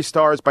rated 3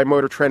 stars by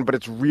Motor Trend, but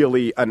it's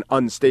really an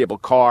unstable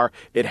car.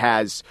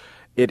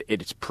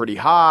 It's pretty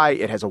high.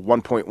 It has a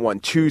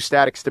 1.12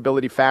 static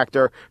stability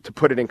factor. To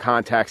put it in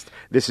context,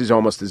 this is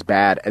almost as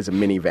bad as a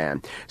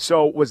minivan.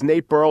 So was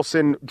Nate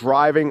Burleson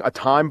driving a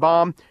time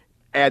bomb?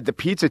 Add the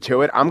pizza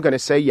to it, I'm going to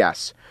say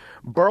yes.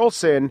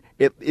 Burleson,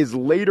 it is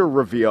later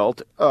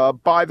revealed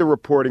by the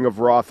reporting of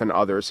Roth and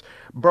others,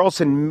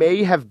 Burleson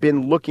may have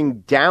been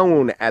looking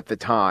down at the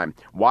time.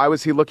 Why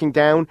was he looking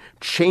down?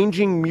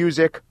 Changing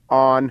music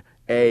on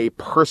a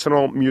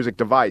personal music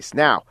device.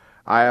 Now,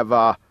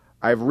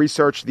 I've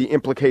researched the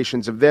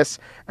implications of this,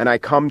 and I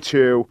come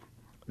to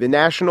the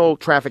National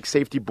Traffic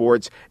Safety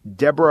Board's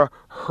Deborah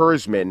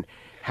Hersman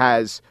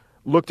has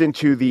looked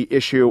into the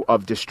issue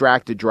of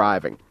distracted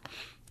driving.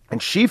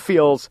 And she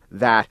feels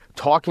that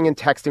talking and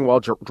texting while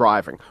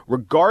driving,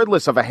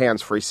 regardless of a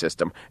hands-free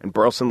system, and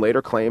Burleson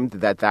later claimed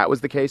that that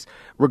was the case,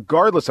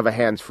 regardless of a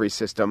hands-free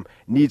system,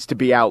 needs to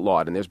be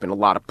outlawed. And there's been a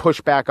lot of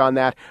pushback on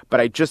that, but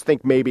I just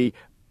think maybe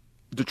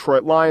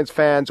Detroit Lions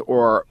fans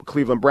or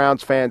Cleveland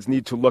Browns fans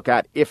need to look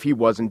at if he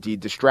was indeed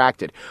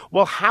distracted.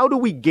 Well, how do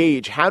we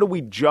gauge, how do we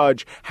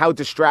judge how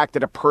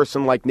distracted a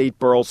person like Nate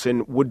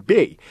Burleson would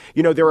be?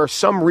 You know, there are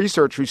some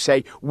researchers who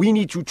say we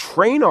need to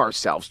train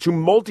ourselves to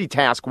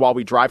multitask while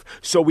we drive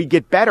so we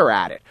get better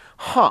at it.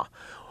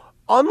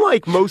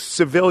 Unlike most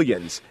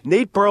civilians,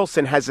 Nate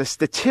Burleson has a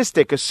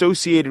statistic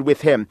associated with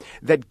him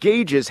that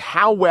gauges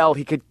how well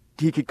he could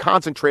could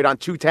concentrate on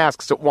two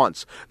tasks at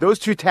once. Those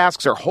two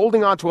tasks are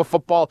holding onto a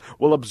football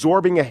while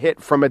absorbing a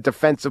hit from a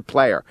defensive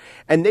player.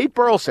 And Nate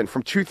Burleson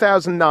from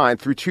 2009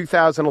 through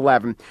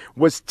 2011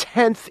 was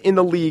 10th in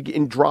the league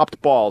in dropped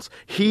balls.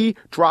 He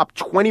dropped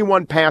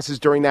 21 passes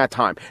during that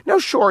time. Now,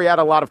 sure, he had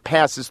a lot of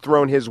passes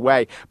thrown his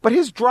way, but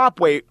his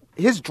drop rate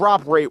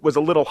was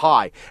a little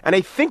high. And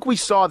I think we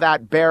saw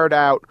that bared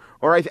out,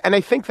 and I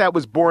think that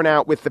was borne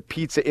out with the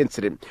pizza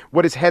incident,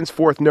 what is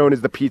henceforth known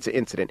as the pizza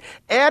incident.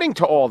 Adding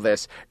to all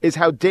this is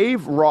how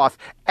Dave Roth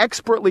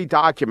expertly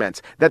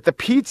documents that the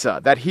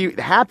pizza,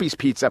 Happy's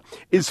Pizza,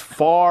 is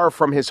far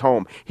from his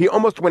home. He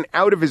almost went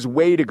out of his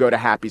way to go to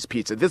Happy's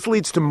Pizza. This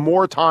leads to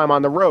more time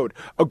on the road,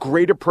 a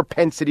greater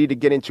propensity to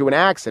get into an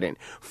accident.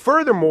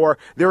 Furthermore,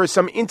 there is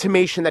some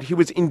intimation that he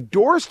was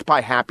endorsed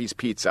by Happy's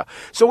Pizza.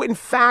 So in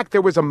fact,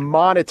 there was a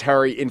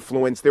monetary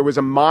influence, there was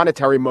a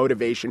monetary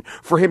motivation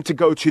for him to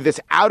go to this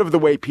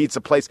out-of-the-way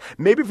pizza place.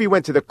 Maybe if he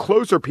went to the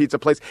closer pizza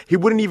place, he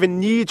wouldn't even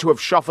need to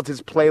have shuffled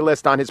his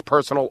playlist on his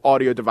personal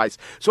audio device.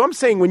 So I'm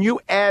saying when you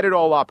add it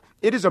all up,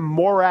 it is a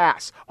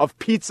morass of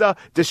pizza,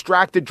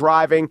 distracted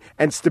driving,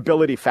 and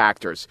stability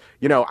factors.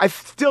 I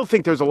still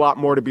think there's a lot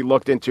more to be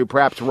looked into.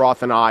 Perhaps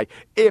Roth and I,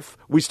 if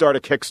we start a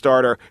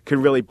Kickstarter,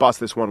 can really bust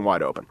this one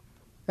wide open.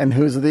 And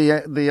who's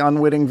the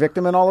unwitting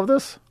victim in all of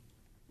this?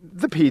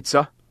 The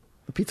pizza.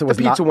 The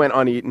pizza went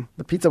uneaten.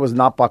 The pizza was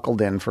not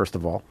buckled in, first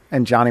of all.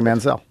 And Johnny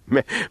Manziel.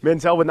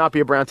 Manziel would not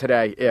be around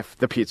today if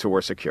the pizza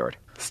were secured.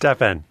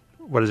 Stefan,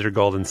 what is your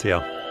golden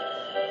seal?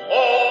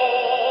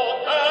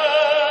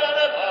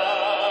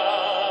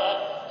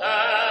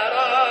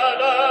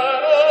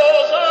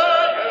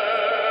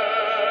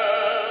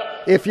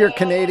 If you're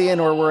Canadian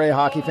or were a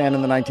hockey fan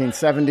in the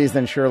 1970s,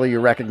 then surely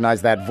you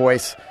recognize that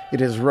voice. It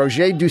is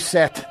Roger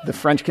Doucet, the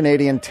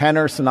French-Canadian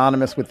tenor,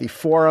 synonymous with the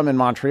Forum in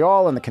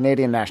Montreal and the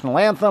Canadian national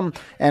anthem,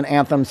 and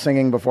anthem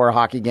singing before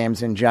hockey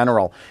games in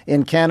general.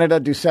 In Canada,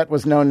 Doucet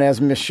was known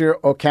as Monsieur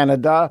au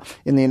Canada.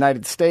 In the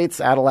United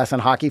States,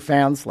 adolescent hockey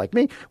fans, like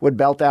me, would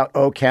belt out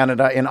 "O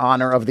Canada" in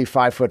honor of the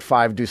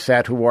 5'5"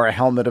 Doucet, who wore a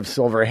helmet of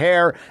silver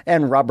hair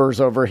and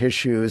rubbers over his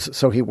shoes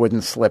so he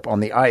wouldn't slip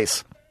on the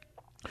ice.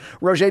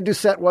 Roger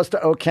Doucet was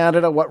to "O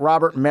Canada" what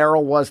Robert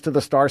Merrill was to the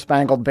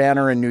Star-Spangled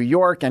Banner in New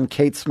York and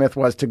Kate Smith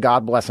was to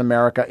 "God Bless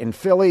America" in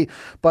Philly,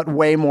 but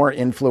way more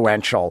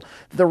influential.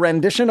 The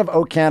rendition of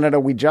 "O Canada"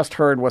 we just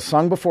heard was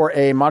sung before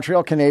a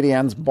Montreal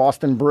Canadiens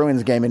Boston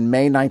Bruins game in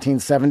May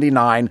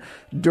 1979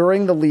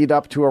 during the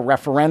lead-up to a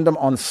referendum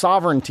on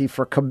sovereignty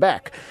for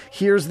Quebec.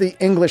 Here's the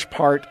English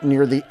part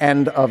near the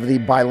end of the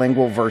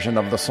bilingual version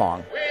of the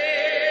song.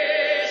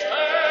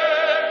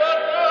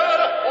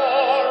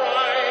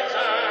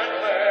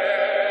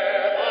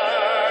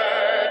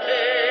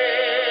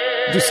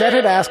 Doucet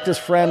had asked his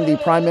friend, the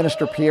Prime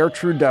Minister Pierre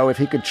Trudeau, if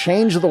he could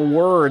change the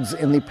words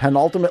in the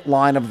penultimate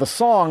line of the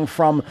song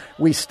from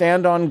 "We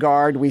stand on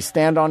guard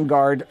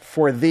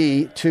for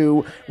thee"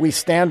 to "We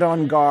stand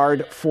on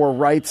guard for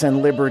rights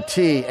and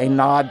liberty," a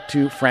nod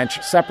to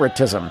French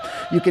separatism.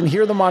 You can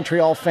hear the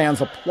Montreal fans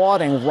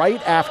applauding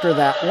right after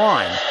that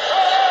line.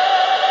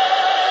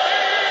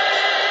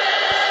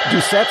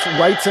 Doucet's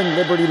rights and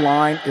liberty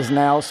line is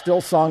now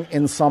still sung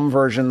in some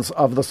versions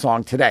of the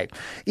song today.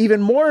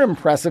 Even more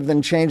impressive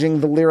than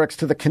changing the lyrics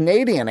to the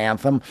Canadian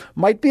anthem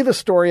might be the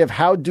story of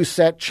how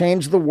Doucet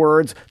changed the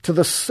words to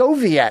the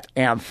Soviet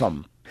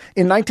anthem.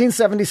 In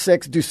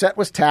 1976, Doucet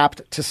was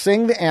tapped to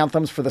sing the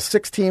anthems for the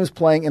 6 teams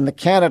playing in the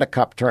Canada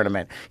Cup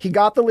tournament. He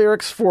got the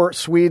lyrics for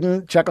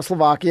Sweden,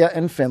 Czechoslovakia,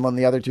 and Finland,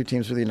 the other 2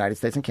 teams for the United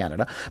States and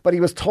Canada, but he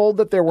was told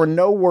that there were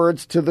no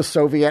words to the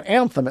Soviet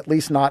anthem, at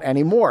least not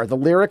anymore. The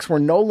lyrics were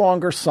no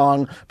longer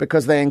sung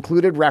because they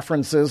included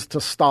references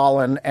to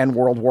Stalin and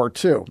World War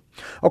II.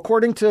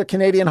 According to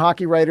Canadian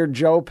hockey writer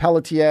Joe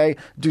Pelletier,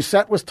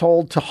 Doucet was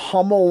told to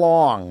hum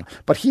along,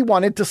 but he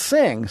wanted to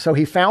sing, so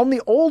he found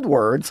the old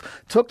words,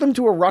 took them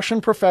to a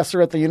Russian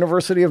professor at the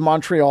University of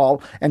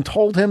Montreal, and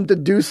told him to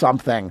do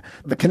something.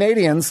 The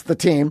Canadians, the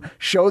team,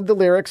 showed the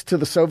lyrics to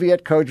the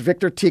Soviet coach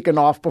Viktor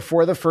Tikhonov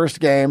before the first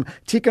game.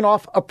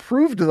 Tikhonov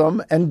approved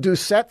them, and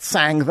Doucet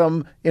sang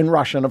them in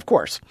Russian, of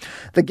course.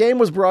 The game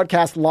was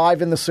broadcast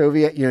live in the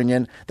Soviet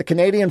Union. The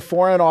Canadian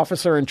foreign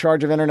officer in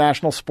charge of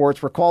international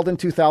sports recalled in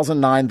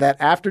 2009 that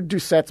after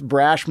Doucet's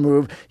brash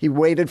move, he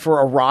waited for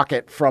a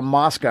rocket from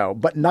Moscow,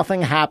 but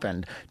nothing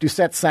happened.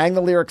 Doucet sang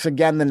the lyrics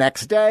again the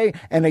next day,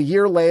 and a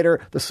year later,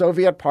 the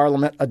Soviet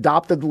parliament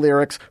adopted the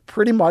lyrics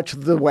pretty much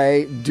the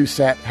way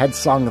Doucet had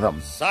sung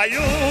them.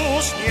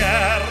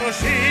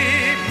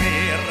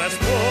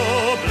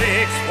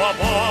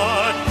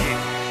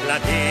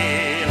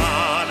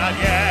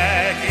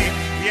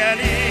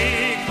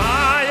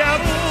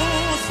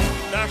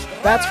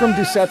 That's from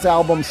Doucet's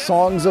album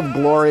Songs of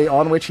Glory,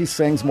 on which he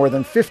sings more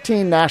than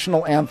 15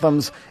 national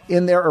anthems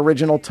in their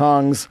original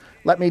tongues.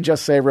 Let me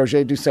just say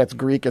Roger Doucet's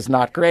Greek is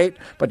not great,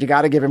 but you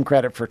got to give him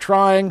credit for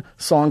trying.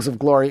 Songs of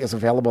Glory is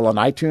available on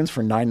iTunes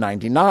for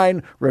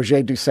 $9.99.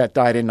 Roger Doucet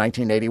died in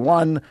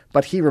 1981,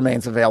 but he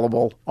remains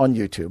available on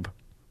YouTube.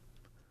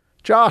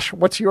 Josh,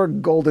 what's your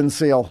golden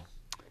seal?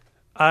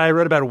 I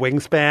wrote about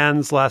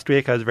wingspans last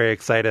week. I was very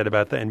excited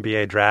about the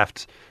NBA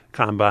draft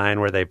combine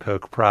where they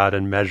poke, prod,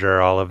 and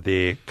measure all of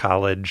the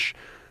college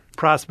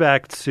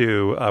prospects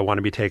who want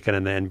to be taken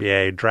in the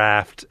NBA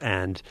draft.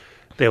 And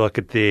they look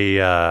at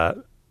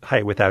the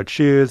height without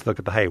shoes, look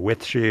at the height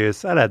with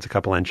shoes. That adds a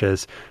couple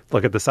inches.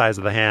 Look at the size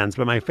of the hands.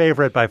 But my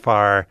favorite by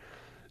far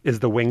is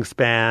the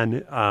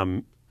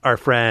wingspan. Our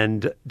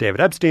friend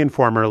David Epstein,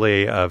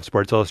 formerly of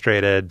Sports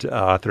Illustrated,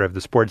 author of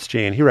The Sports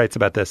Gene, he writes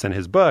about this in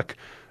his book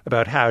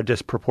about how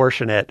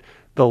disproportionate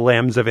the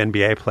limbs of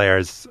NBA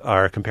players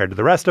are compared to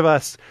the rest of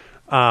us.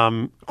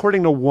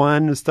 According to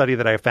one study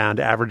that I found,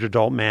 average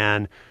adult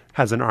man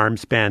has an arm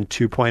span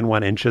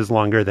 2.1 inches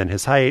longer than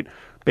his height.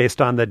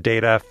 Based on the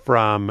data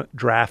from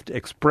Draft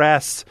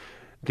Express,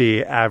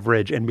 the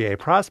average NBA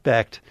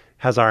prospect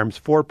has arms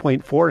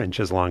 4.4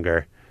 inches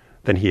longer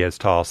than he is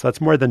tall. So that's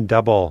more than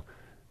double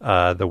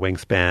the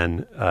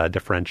wingspan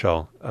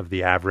differential of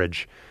the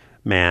average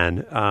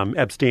man.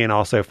 Epstein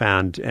also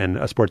found in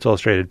a Sports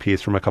Illustrated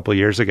piece from a couple of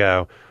years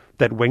ago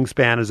that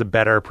wingspan is a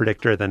better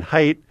predictor than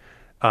height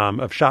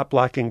of shot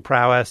blocking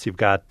prowess. You've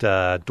got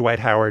Dwight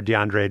Howard,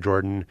 DeAndre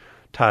Jordan,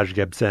 Taj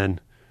Gibson,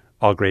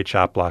 all great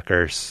shot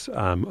blockers,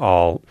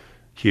 all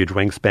huge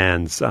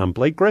wingspans.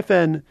 Blake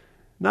Griffin,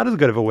 not as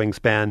good of a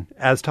wingspan,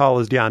 as tall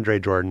as DeAndre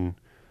Jordan.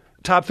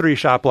 Top 3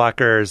 shot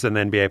blockers in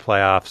the NBA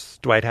playoffs: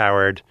 Dwight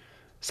Howard,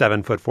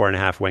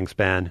 7'4.5"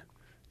 wingspan.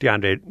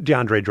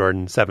 DeAndre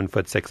Jordan,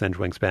 7'6"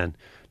 wingspan.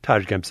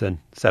 Taj Gibson,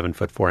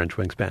 7'4"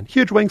 wingspan.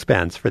 Huge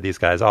wingspans for these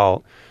guys,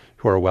 all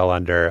who are well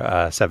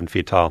under 7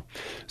 feet tall.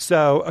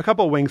 So a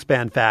couple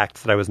wingspan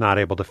facts that I was not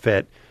able to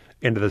fit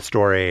into the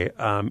story.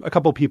 A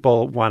couple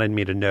people wanted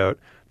me to note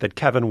that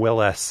Kevin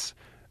Willis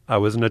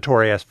was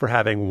notorious for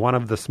having one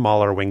of the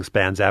smaller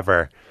wingspans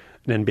ever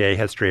in NBA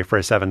history for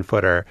a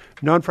 7-footer,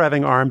 known for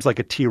having arms like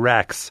a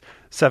T-Rex,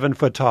 7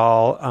 foot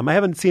tall. I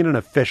haven't seen an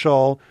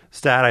official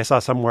stat. I saw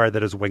somewhere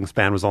that his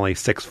wingspan was only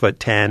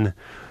 6'10",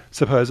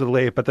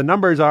 supposedly, but the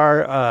numbers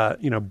are,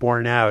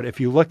 borne out.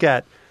 If you look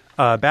at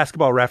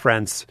Basketball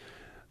Reference,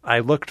 I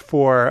looked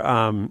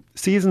for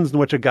seasons in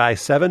which a guy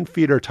 7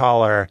 feet or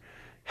taller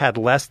had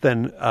less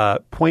than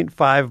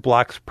 0.5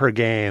 blocks per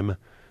game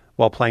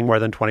while playing more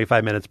than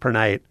 25 minutes per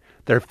night.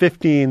 There are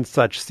 15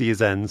 such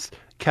seasons.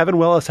 Kevin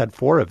Willis had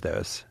 4 of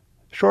those.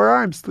 Short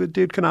arms, the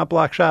dude cannot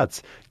block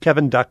shots.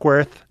 Kevin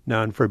Duckworth,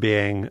 known for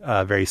being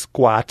very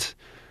squat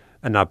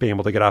and not being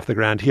able to get off the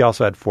ground, he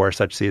also had 4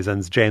 such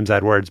seasons. James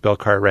Edwards, Bill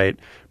Cartwright,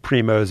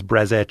 Primoz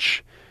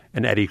Brzezic,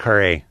 and Eddie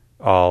Curry,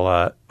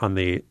 all on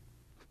the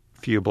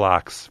few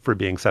blocks for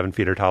being 7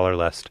 feet or taller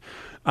list.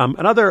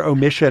 Another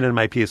omission in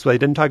my piece, I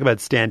didn't talk about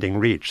standing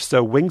reach.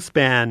 So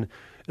wingspan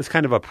is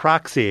kind of a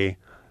proxy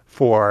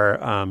for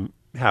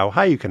how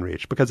high you can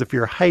reach, because if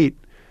your height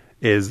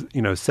is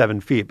 7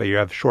 feet, but you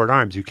have short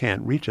arms, you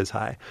can't reach as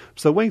high.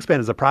 So wingspan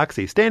is a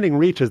proxy. Standing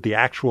reach is the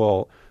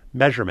actual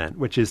measurement,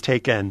 which is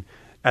taken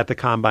at the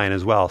combine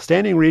as well.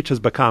 Standing reach has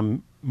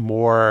become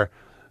more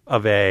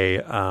of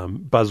a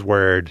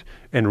buzzword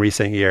in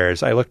recent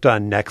years. I looked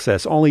on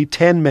Nexus, only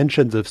 10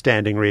 mentions of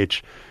standing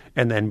reach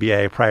in the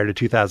NBA prior to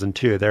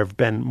 2002. There have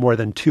been more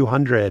than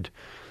 200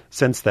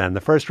 since then.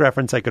 The first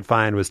reference I could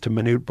find was to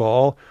Manute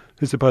Bol,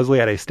 who supposedly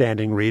had a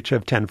standing reach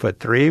of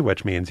 10'3",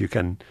 which means you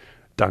can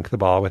dunk the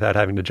ball without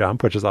having to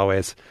jump, which is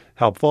always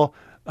helpful.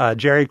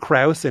 Jerry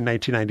Krause in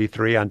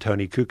 1993 on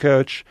Tony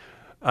Kukoc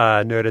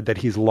noted that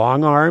he's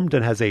long-armed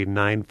and has a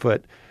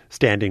 9-foot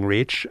standing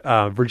reach.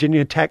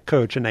 Virginia Tech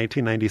coach in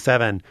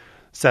 1997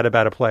 said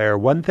about a player,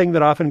 "One thing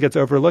that often gets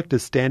overlooked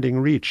is standing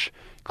reach.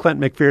 Clint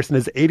McPherson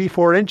is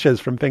 84 inches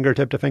from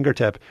fingertip to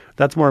fingertip.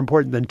 That's more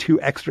important than 2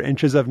 extra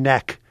inches of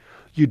neck.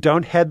 You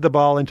don't head the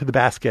ball into the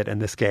basket in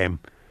this game."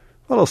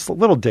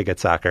 Little dig at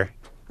soccer.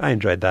 I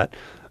enjoyed that.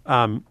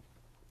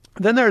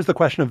 Then there's the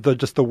question of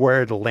just the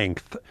word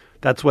length.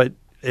 That's what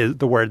is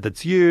the word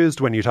that's used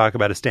when you talk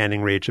about a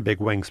standing reach, a big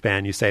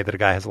wingspan. You say that a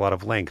guy has a lot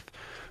of length.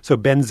 So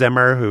Ben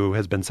Zimmer, who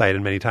has been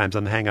cited many times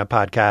on the Hang Up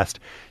podcast,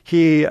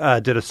 he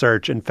did a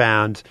search and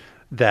found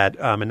that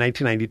in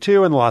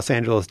 1992 in the Los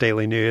Angeles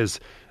Daily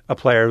News, a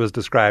player was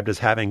described as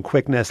having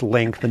quickness,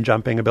 length, and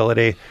jumping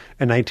ability.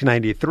 In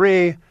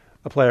 1993,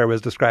 a player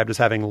was described as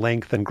having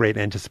length and great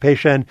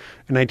anticipation.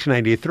 In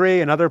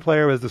 1993, another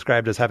player was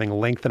described as having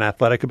length and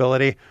athletic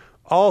ability.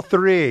 All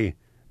 3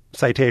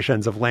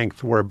 citations of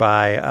length were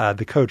by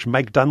the coach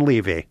Mike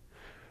Dunleavy,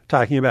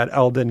 talking about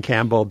Eldon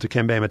Campbell,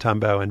 Dikembe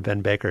Mutombo, and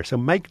Ben Baker. So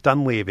Mike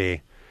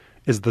Dunleavy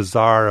is the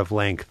czar of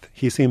length.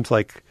 He seems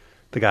like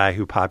the guy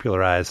who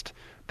popularized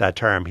that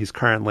term. He's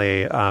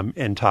currently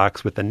in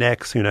talks with the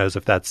Knicks. Who knows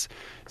if that's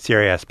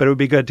serious? But it would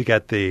be good to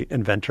get the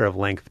inventor of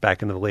length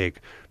back into the league.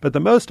 But the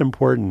most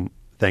important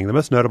thing, the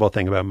most notable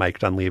thing about Mike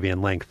Dunleavy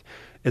and length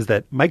is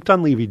that Mike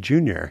Dunleavy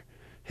Jr.,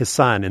 his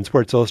son, in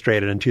Sports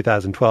Illustrated in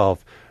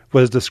 2012,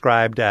 was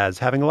described as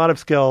having a lot of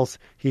skills.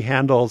 He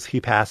handles, he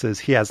passes,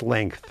 he has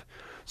length.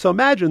 So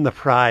imagine the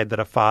pride that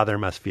a father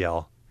must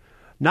feel.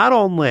 Not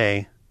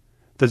only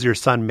does your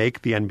son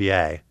make the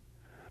NBA,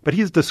 but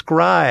he's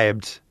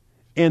described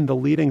in the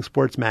leading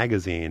sports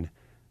magazine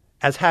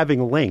as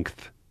having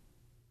length.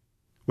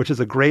 which is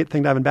a great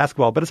thing to have in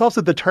basketball, but it's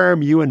also the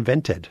term you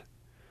invented.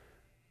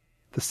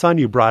 The sun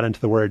you brought into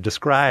the word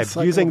described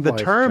using the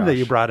term that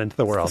you brought into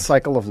the world. It's the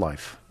cycle of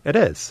life. It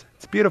is.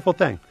 It's a beautiful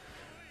thing.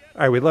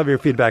 All right, we love your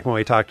feedback on what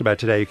we talked about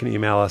today. You can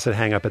email us at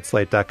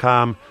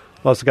hangup@slate.com.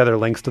 We'll also gather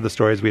links to the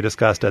stories we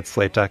discussed at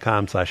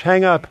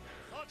slate.com/hangup.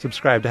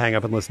 Subscribe to Hang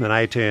Up and Listen on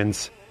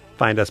iTunes.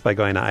 Find us by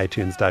going to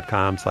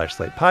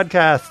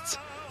itunes.com/slatepodcasts.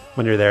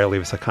 When you're there,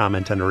 leave us a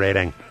comment and a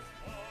rating.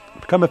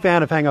 Become a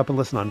fan of Hang Up and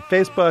Listen on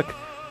Facebook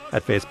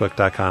at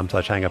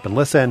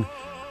facebook.com/hangupandlisten.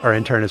 Our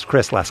intern is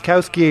Chris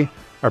Laskowski.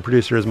 Our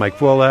producer is Mike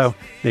Vuolo.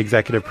 The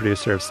executive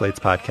producer of Slate's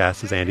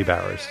podcast is Andy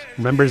Bowers.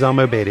 Remember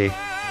Zelmo Beatty,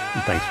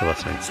 and thanks for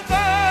listening.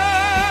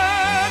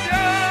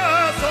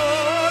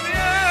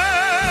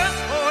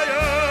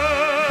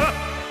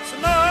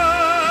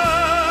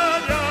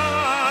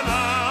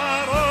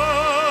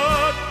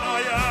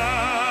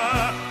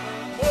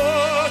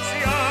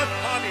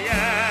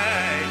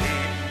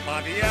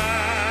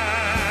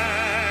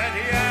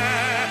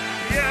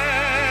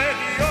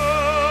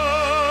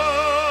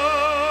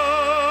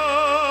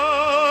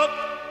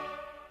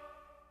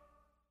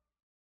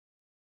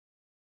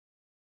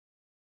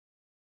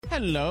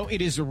 Hello,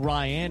 it is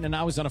Ryan, and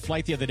I was on a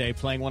flight the other day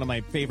playing one of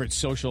my favorite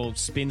social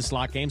spin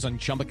slot games on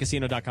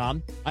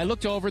ChumbaCasino.com. I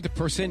looked over at the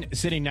person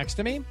sitting next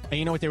to me, and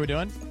you know what they were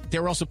doing? They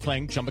were also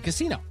playing Chumba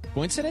Casino.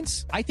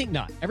 Coincidence? I think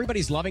not.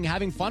 Everybody's loving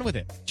having fun with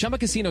it. Chumba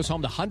Casino is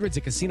home to hundreds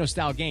of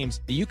casino-style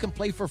games that you can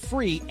play for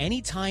free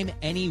anytime,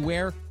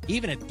 anywhere,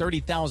 even at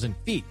 30,000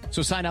 feet.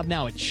 So sign up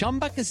now at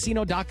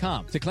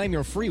ChumbaCasino.com to claim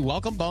your free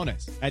welcome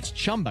bonus. That's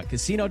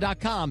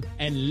ChumbaCasino.com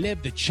and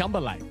live the Chumba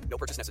life. No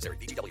purchase necessary.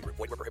 VGW. Void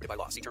where prohibited by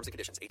law. See terms and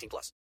conditions. 18+.